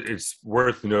it's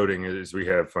worth noting as we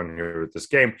have fun here with this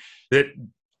game that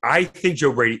I think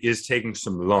Joe Brady is taking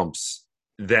some lumps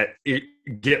that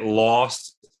get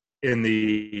lost in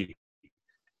the,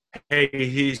 hey,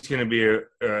 he's going to be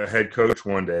a head coach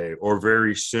one day or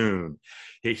very soon.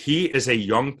 He is a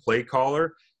young play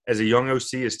caller. As a young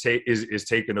OC is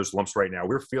taking those lumps right now.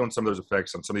 We're feeling some of those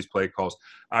effects on some of these play calls.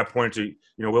 I pointed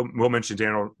to, we'll mention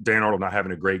Dan Arnold not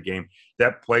having a great game.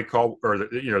 That play call,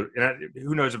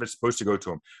 who knows if it's supposed to go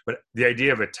to him. But the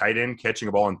idea of a tight end catching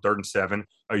a ball on 3rd and 7,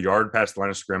 a yard past the line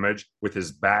of scrimmage with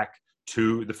his back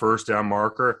to the first down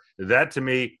marker, that to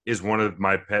me is one of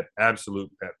my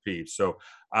absolute pet peeves. So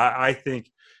I think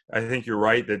you're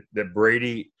right that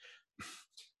Brady –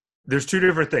 there's two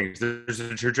different things. There's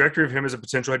a trajectory of him as a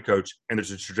potential head coach, and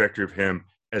there's a trajectory of him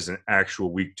as an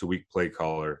actual week-to-week play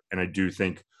caller. And I do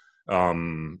think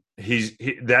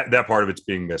that part of it's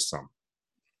being missed some.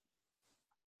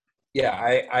 Yeah,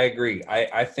 I agree.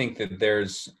 I think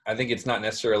that I think it's not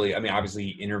necessarily – I mean, obviously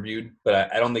he interviewed,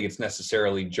 but I don't think it's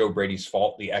necessarily Joe Brady's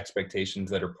fault, the expectations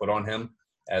that are put on him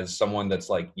as someone that's,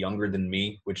 like, younger than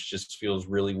me, which just feels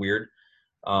really weird.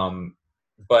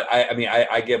 But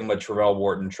I give him a Travell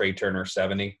Wharton, Trey Turner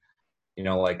 70.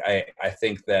 I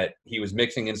think that he was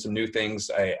mixing in some new things.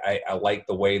 I like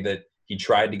the way that he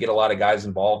tried to get a lot of guys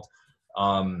involved,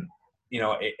 and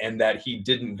that he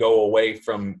didn't go away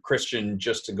from Christian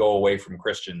just to go away from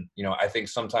Christian. I think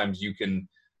sometimes you can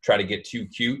try to get too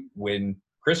cute when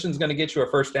Christian's going to get you a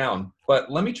first down.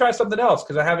 But let me try something else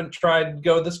because I haven't tried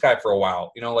go this guy for a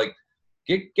while.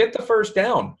 Get the first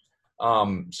down.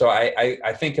 So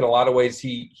I think in a lot of ways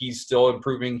he's still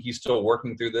improving. He's still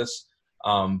working through this.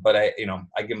 But I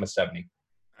give him a 70.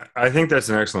 I think that's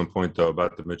an excellent point though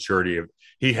about the maturity of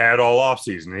he had all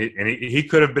offseason. He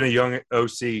could have been a young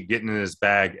OC getting in his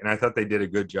bag. And I thought they did a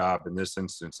good job in this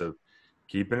instance of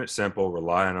keeping it simple,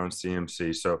 relying on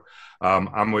CMC. So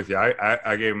I'm with you.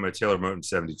 I gave him a Taylor Moton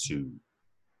 72.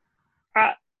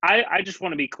 I just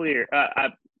want to be clear.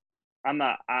 I'm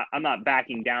not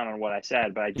backing down on what I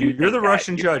said, but I do. You're the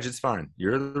Russian judge. It's fine.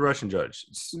 You're the Russian judge.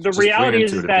 The reality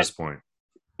is that at this point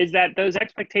is that those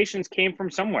expectations came from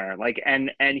somewhere.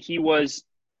 And he was,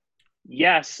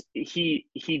 yes, he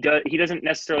doesn't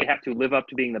necessarily have to live up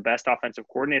to being the best offensive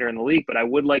coordinator in the league, but I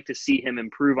would like to see him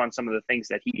improve on some of the things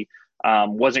that he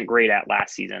wasn't great at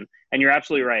last season. And you're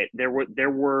absolutely right. There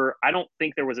were. I don't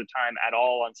think there was a time at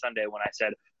all on Sunday when I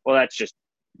said, well, that's just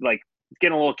like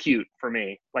getting a little cute for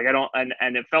me. Like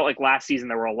and it felt like last season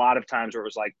there were a lot of times where it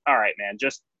was like, all right, man,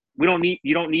 you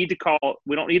don't need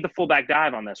the fullback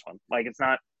dive on this one. Like it's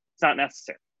not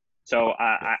necessary. So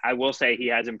I will say he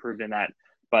has improved in that,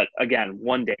 but again,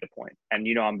 one data point, and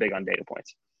I'm big on data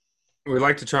points. We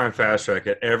like to try and fast track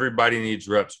it. Everybody needs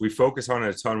reps. We focus on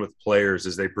it a ton with players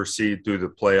as they proceed through the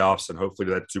playoffs and hopefully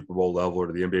to that Super Bowl level or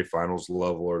to the NBA Finals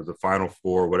level or the Final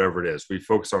Four, whatever it is. We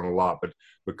focus on it a lot,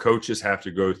 but coaches have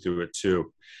to go through it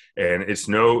too. And it's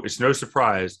no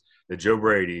surprise that Joe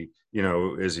Brady,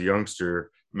 as a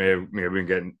youngster, may have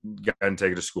been gotten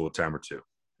taken to school a time or two,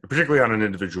 particularly on an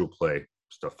individual play,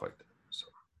 stuff like that. So,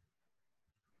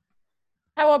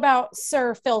 how about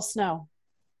Sir Phil Snow?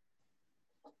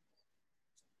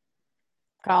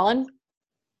 Colin?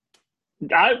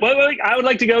 I would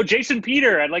like to go Jason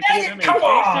Peter. I'd like to give him Come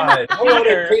on.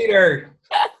 Peter.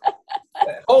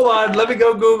 Hold on. Let me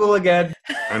go Google again.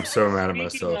 I'm so mad at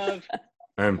myself.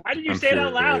 Why did you say it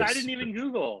out loud? Furious. I didn't even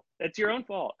Google. That's your own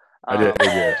fault. I did.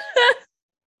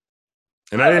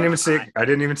 And I didn't even see it.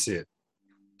 Didn't even see it.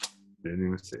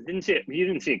 Didn't see it. You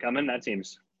didn't see it coming. That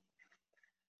seems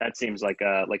like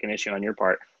an issue on your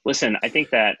part. Listen, I think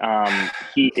that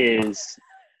he is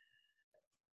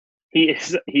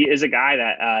a guy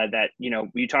that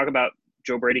you talk about.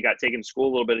 Joe Brady got taken to school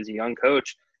a little bit as a young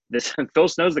coach. This Phil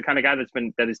Snow's the kind of guy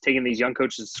that has taken these young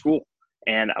coaches to school,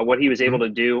 and what he was able to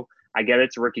do. I get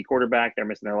it's a rookie quarterback. They're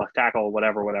missing their left tackle,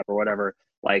 whatever.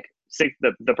 Like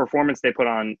the performance they put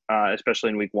on, especially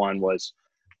in week one, was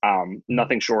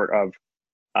nothing short of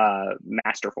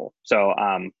masterful. So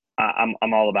I'm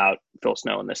all about Phil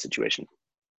Snow in this situation.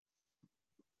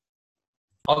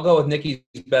 I'll go with Nikki's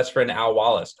best friend, Al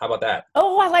Wallace. How about that?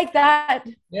 Oh, I like that.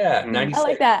 Yeah, Mm. 96. I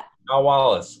like that. Al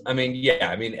Wallace. I mean, yeah.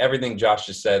 I mean, everything Josh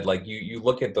just said. Like you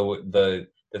look at the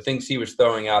things he was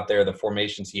throwing out there, the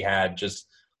formations he had, just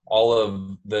all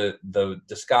of the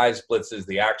disguised blitzes,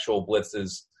 the actual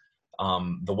blitzes,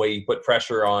 the way he put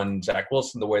pressure on Zach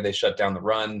Wilson, the way they shut down the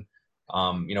run.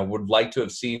 Would like to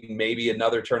have seen maybe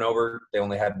another turnover. They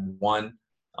only had one.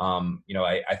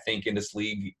 I think in this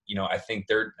league, I think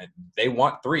they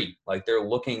want 3. Like they're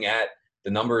looking at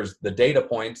the numbers, the data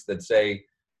points that say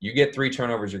you get 3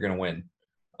 turnovers, you're going to win.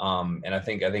 And I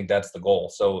think that's the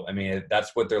goal. So, I mean,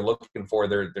 that's what they're looking for.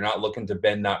 They're not looking to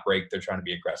bend, not break. They're trying to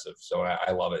be aggressive. So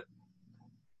I love it.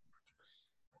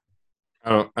 I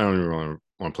don't even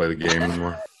want to play the game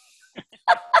anymore.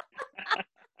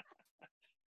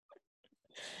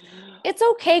 It's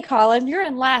okay, Colin. You're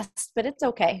in last, but it's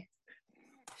okay.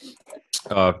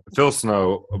 Phil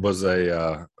Snow was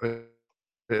it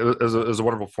was a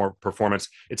wonderful performance.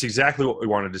 It's exactly what we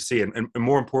wanted to see, and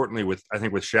more importantly, with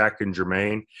Shaq and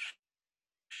Jermaine,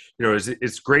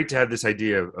 it's great to have this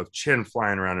idea of Chin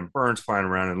flying around and Burns flying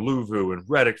around and Luvu and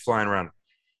Reddick flying around.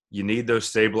 You need those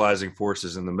stabilizing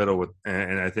forces in the middle,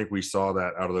 and I think we saw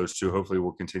that out of those two. Hopefully,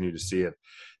 we'll continue to see it.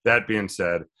 That being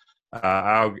said,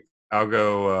 I'll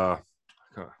go.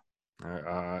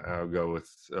 I'll go with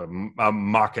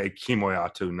Make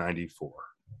Kimoyato 94.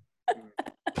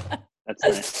 That's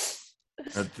nice.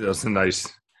 That's a nice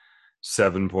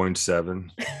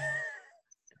 7.7.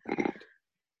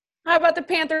 How about the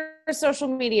Panthers social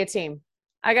media team?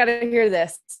 I got to hear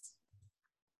this.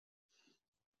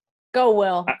 Go,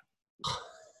 Will.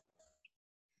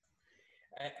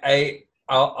 I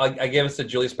give us a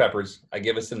Julius Peppers. I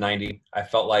give us a 90. I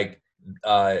felt like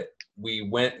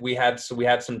we had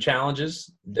some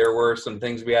challenges. There were some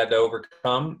things we had to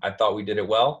overcome. I thought we did it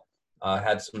well.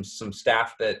 Had some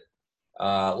staff that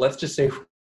let's just say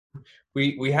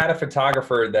we had a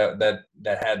photographer that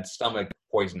had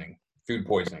food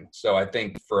poisoning. So I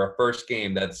think for a first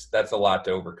game, that's a lot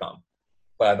to overcome.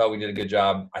 But I thought we did a good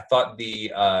job. I thought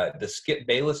the Skip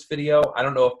Bayless video, I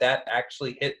don't know if that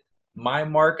actually hit my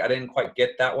mark. I didn't quite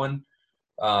get that one.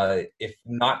 If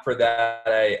not for that,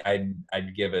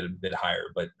 I'd give it a bit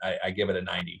higher, but I give it a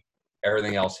 90.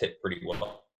 Everything else hit pretty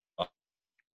well.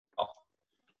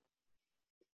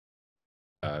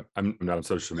 I'm not on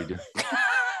social media,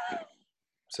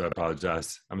 so I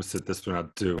apologize. I'm gonna sit this one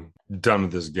out too. Done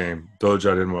with this game. Told you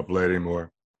I didn't want to play it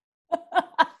anymore.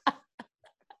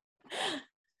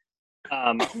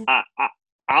 I'll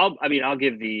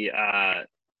give the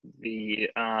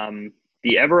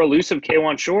ever elusive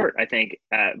K1 Short, I think,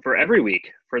 for every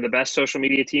week for the best social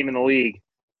media team in the league.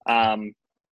 The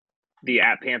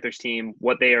 @Panthers team,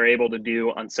 what they are able to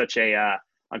do on such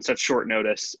short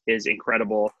notice is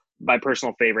incredible. My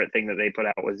personal favorite thing that they put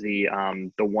out was the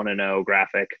 1-0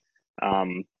 graphic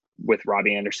with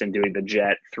Robbie Anderson doing the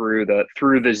jet through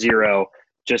the zero.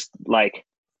 Just like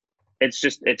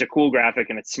it's a cool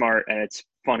graphic, and it's smart and it's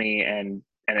funny and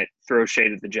it throws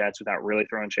shade at the Jets without really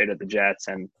throwing shade at the Jets.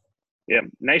 And yeah,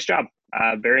 nice job.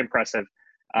 Very impressive.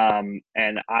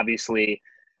 And obviously,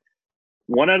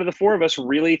 1 out of the 4 of us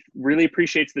really, really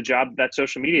appreciates the job that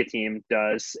social media team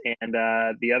does. And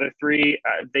the other 3,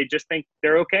 they just think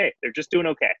they're okay. They're just doing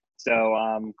okay.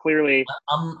 So clearly,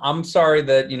 I'm sorry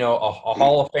that a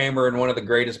Hall of Famer and one of the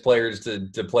greatest players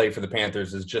to play for the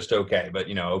Panthers is just okay, but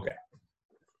okay.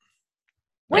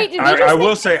 Wait, I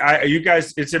will say, you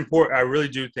guys, it's important. I really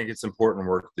do think it's important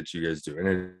work that you guys do,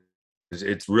 and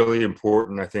it's really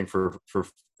important, I think, for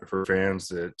fans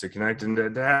to connect and to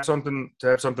have something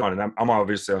on. And I'm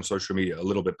obviously on social media a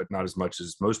little bit, but not as much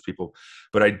as most people.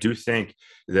 But I do think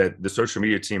that the social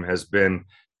media team has been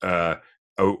a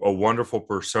wonderful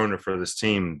persona for this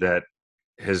team that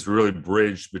has really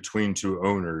bridged between two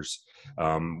owners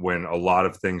when a lot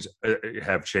of things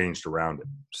have changed around it.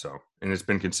 So, and it's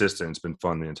been consistent. It's been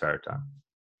fun the entire time.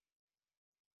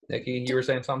 Nikki, you were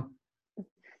saying something?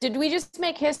 Did we just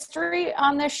make history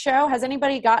on this show? Has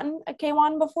anybody gotten a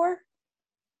K1 before?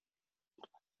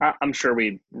 I'm sure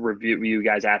you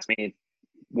guys asked me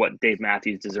what Dave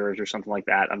Matthews deserves or something like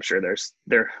that. I'm sure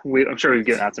I'm sure we've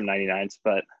given out some 99s,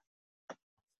 but.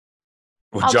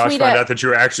 Well, Josh found out that you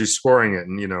were actually scoring it,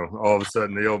 and all of a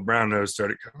sudden the old brown nose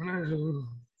started coming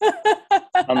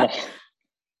out.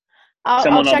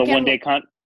 Someone on the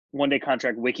one day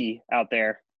contract wiki out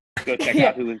there, go check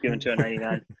out who was given to a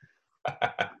 99.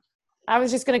 I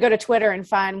was just going to go to Twitter and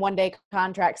find 1 day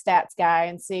contract stats guy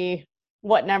and see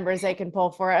what numbers they can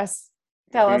pull for us.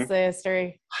 Tell us the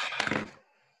history.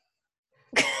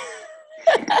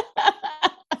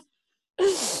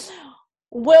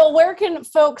 Will, where can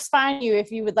folks find you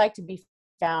if you would like to be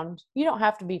found? You don't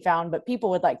have to be found, but people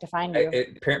would like to find you.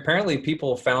 Apparently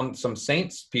people found some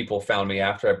Saints people found me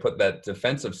after I put that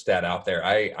defensive stat out there.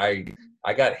 I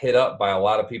got hit up by a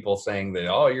lot of people saying that,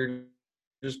 oh, you're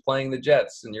just playing the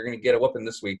Jets and you're going to get a whooping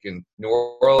this week. And New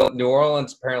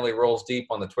Orleans apparently rolls deep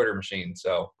on the Twitter machine.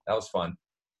 So that was fun.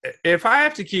 If I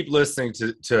have to keep listening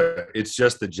to It's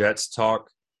Just the Jets talk,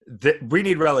 we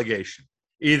need relegation.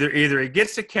 Either it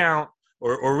gets to count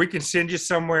or we can send you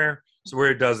somewhere where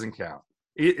it doesn't count.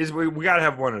 We got to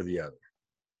have one or the other.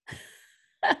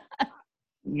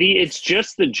 It's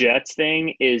Just the Jets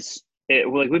thing is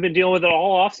like we've been dealing with it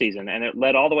all offseason, and it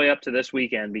led all the way up to this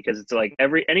weekend because it's like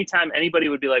anytime anybody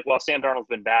would be like, well, Sam Darnold's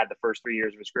been bad the first 3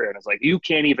 years of his career. And it's like, you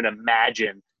can't even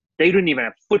imagine. They didn't even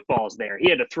have footballs there. He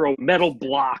had to throw metal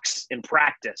blocks in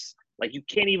practice. Like, you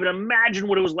can't even imagine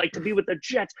what it was like to be with the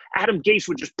Jets. Adam Gase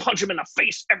would just punch him in the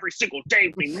face every single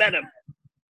day when he met him.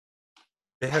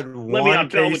 They had one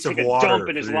case of water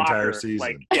for the entire season.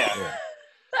 Like, yeah.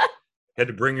 Had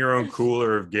to bring your own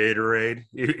cooler of Gatorade.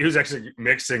 He was actually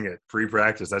mixing it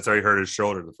pre-practice. That's how he hurt his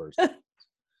shoulder the first time.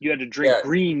 You had to drink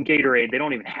green Gatorade. They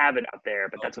don't even have it out there,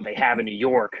 but that's what they have in New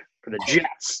York for the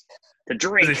Jets to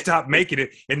drink. They stopped making it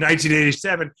in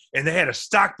 1987, and they had a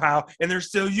stockpile, and they're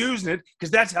still using it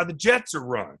because that's how the Jets are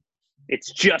run.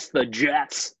 It's just the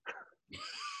Jets.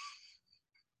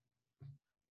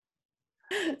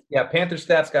 Yeah, Panther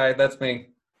stats guy. That's me.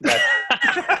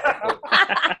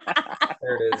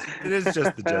 There it is. It is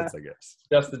just the Jets, I guess.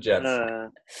 Just the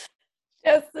Jets.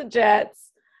 Just the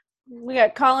Jets. We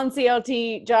got Colin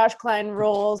CLT, Josh Klein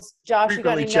rules. Josh, you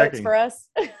got any notes for us?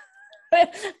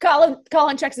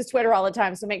 Colin checks his Twitter all the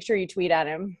time, so make sure you tweet at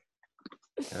him.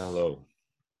 Hello.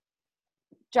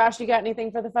 Josh, you got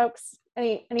anything for the folks?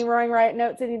 Any Roaring Riot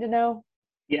notes they need to know?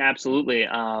 Yeah, absolutely.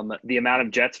 The amount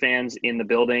of Jets fans in the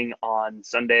building on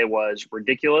Sunday was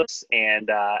ridiculous, and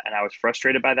I was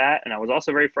frustrated by that. And I was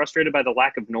also very frustrated by the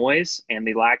lack of noise and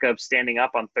the lack of standing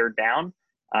up on third down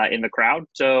in the crowd.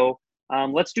 So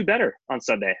let's do better on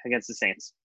Sunday against the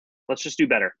Saints. Let's just do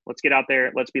better. Let's get out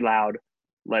there. Let's be loud.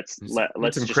 Let's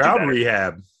some crowd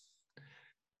rehab.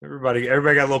 Everybody got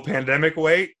a little pandemic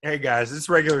weight. Hey guys, it's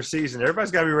regular season. Everybody's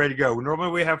got to be ready to go.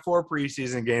 Normally we have 4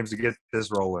 preseason games to get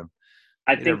this rolling.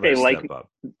 I think they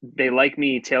like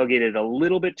me tailgated a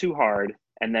little bit too hard,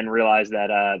 and then realized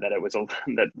that it was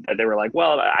that they were like,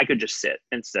 well, I could just sit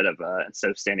instead of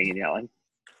standing and yelling.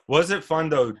 Was it fun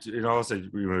though? You know, also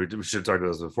we should have talked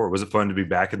about this before. Was it fun to be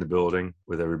back in the building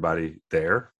with everybody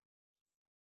there?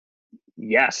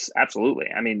 Yes,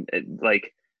 absolutely. I mean,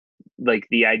 like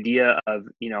the idea of,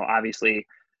 obviously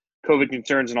COVID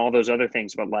concerns and all those other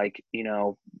things, but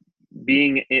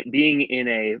being in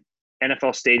a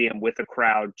NFL stadium with a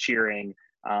crowd cheering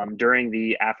during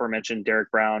the aforementioned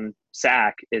Derek Brown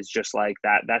sack is just like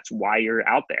that. That's why you're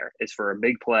out there, is for a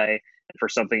big play and for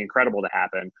something incredible to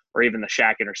happen, or even the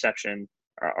Shaq interception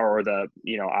or the,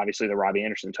 obviously the Robbie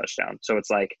Anderson touchdown. So it's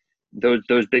like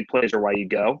those big plays are why you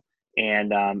go.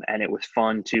 And it was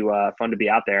fun to be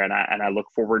out there. And I look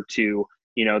forward to,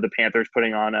 the Panthers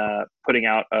putting out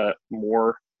a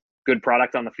more good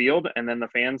product on the field, and then the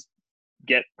fans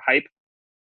get hype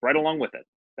right along with it.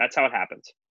 That's how it happens.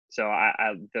 So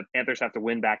the Panthers have to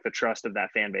win back the trust of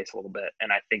that fan base a little bit.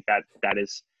 And I think that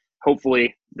is,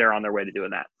 hopefully they're on their way to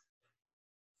doing that.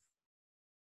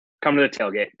 Come to the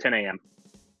tailgate, 10 a.m.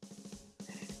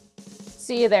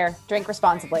 See you there. Drink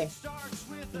responsibly.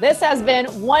 This has been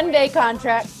One Day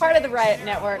Contract, part of the Riot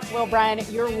Network. Will Bryan,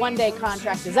 your one-day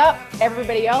contract is up.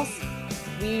 Everybody else,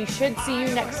 we should see you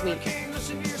next week.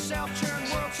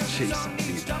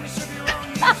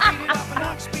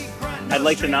 I'd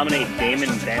like to nominate Damon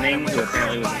Benning, who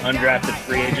apparently was an undrafted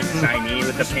free agent signee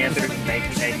with the Panthers in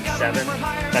 1997.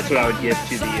 That's what I would give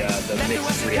to the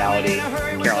mixed reality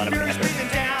Carolina Panthers.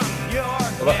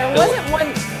 There wasn't one.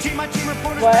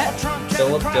 What?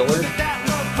 Philip Dillard.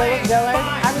 Philip Dillard.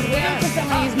 I was waiting for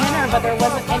someone to use Minner, but there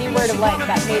wasn't any word of life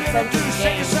that made sense in the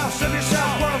game.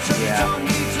 Yeah.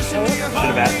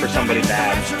 Should have asked for somebody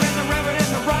bad.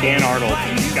 Dan Arnold.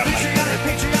 He's got Mike Minner.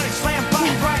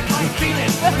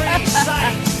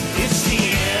 It's the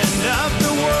end of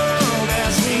the world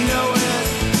as we know it.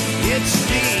 It's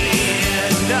the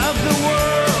end of the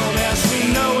world as we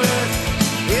know it.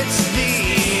 It's the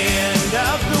end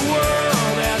of the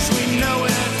world as we know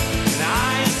it. And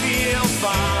I feel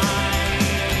fine.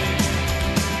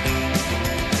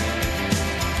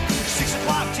 6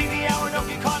 o'clock TV hour, don't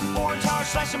get caught in foreign tower,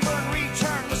 slash and burn, return.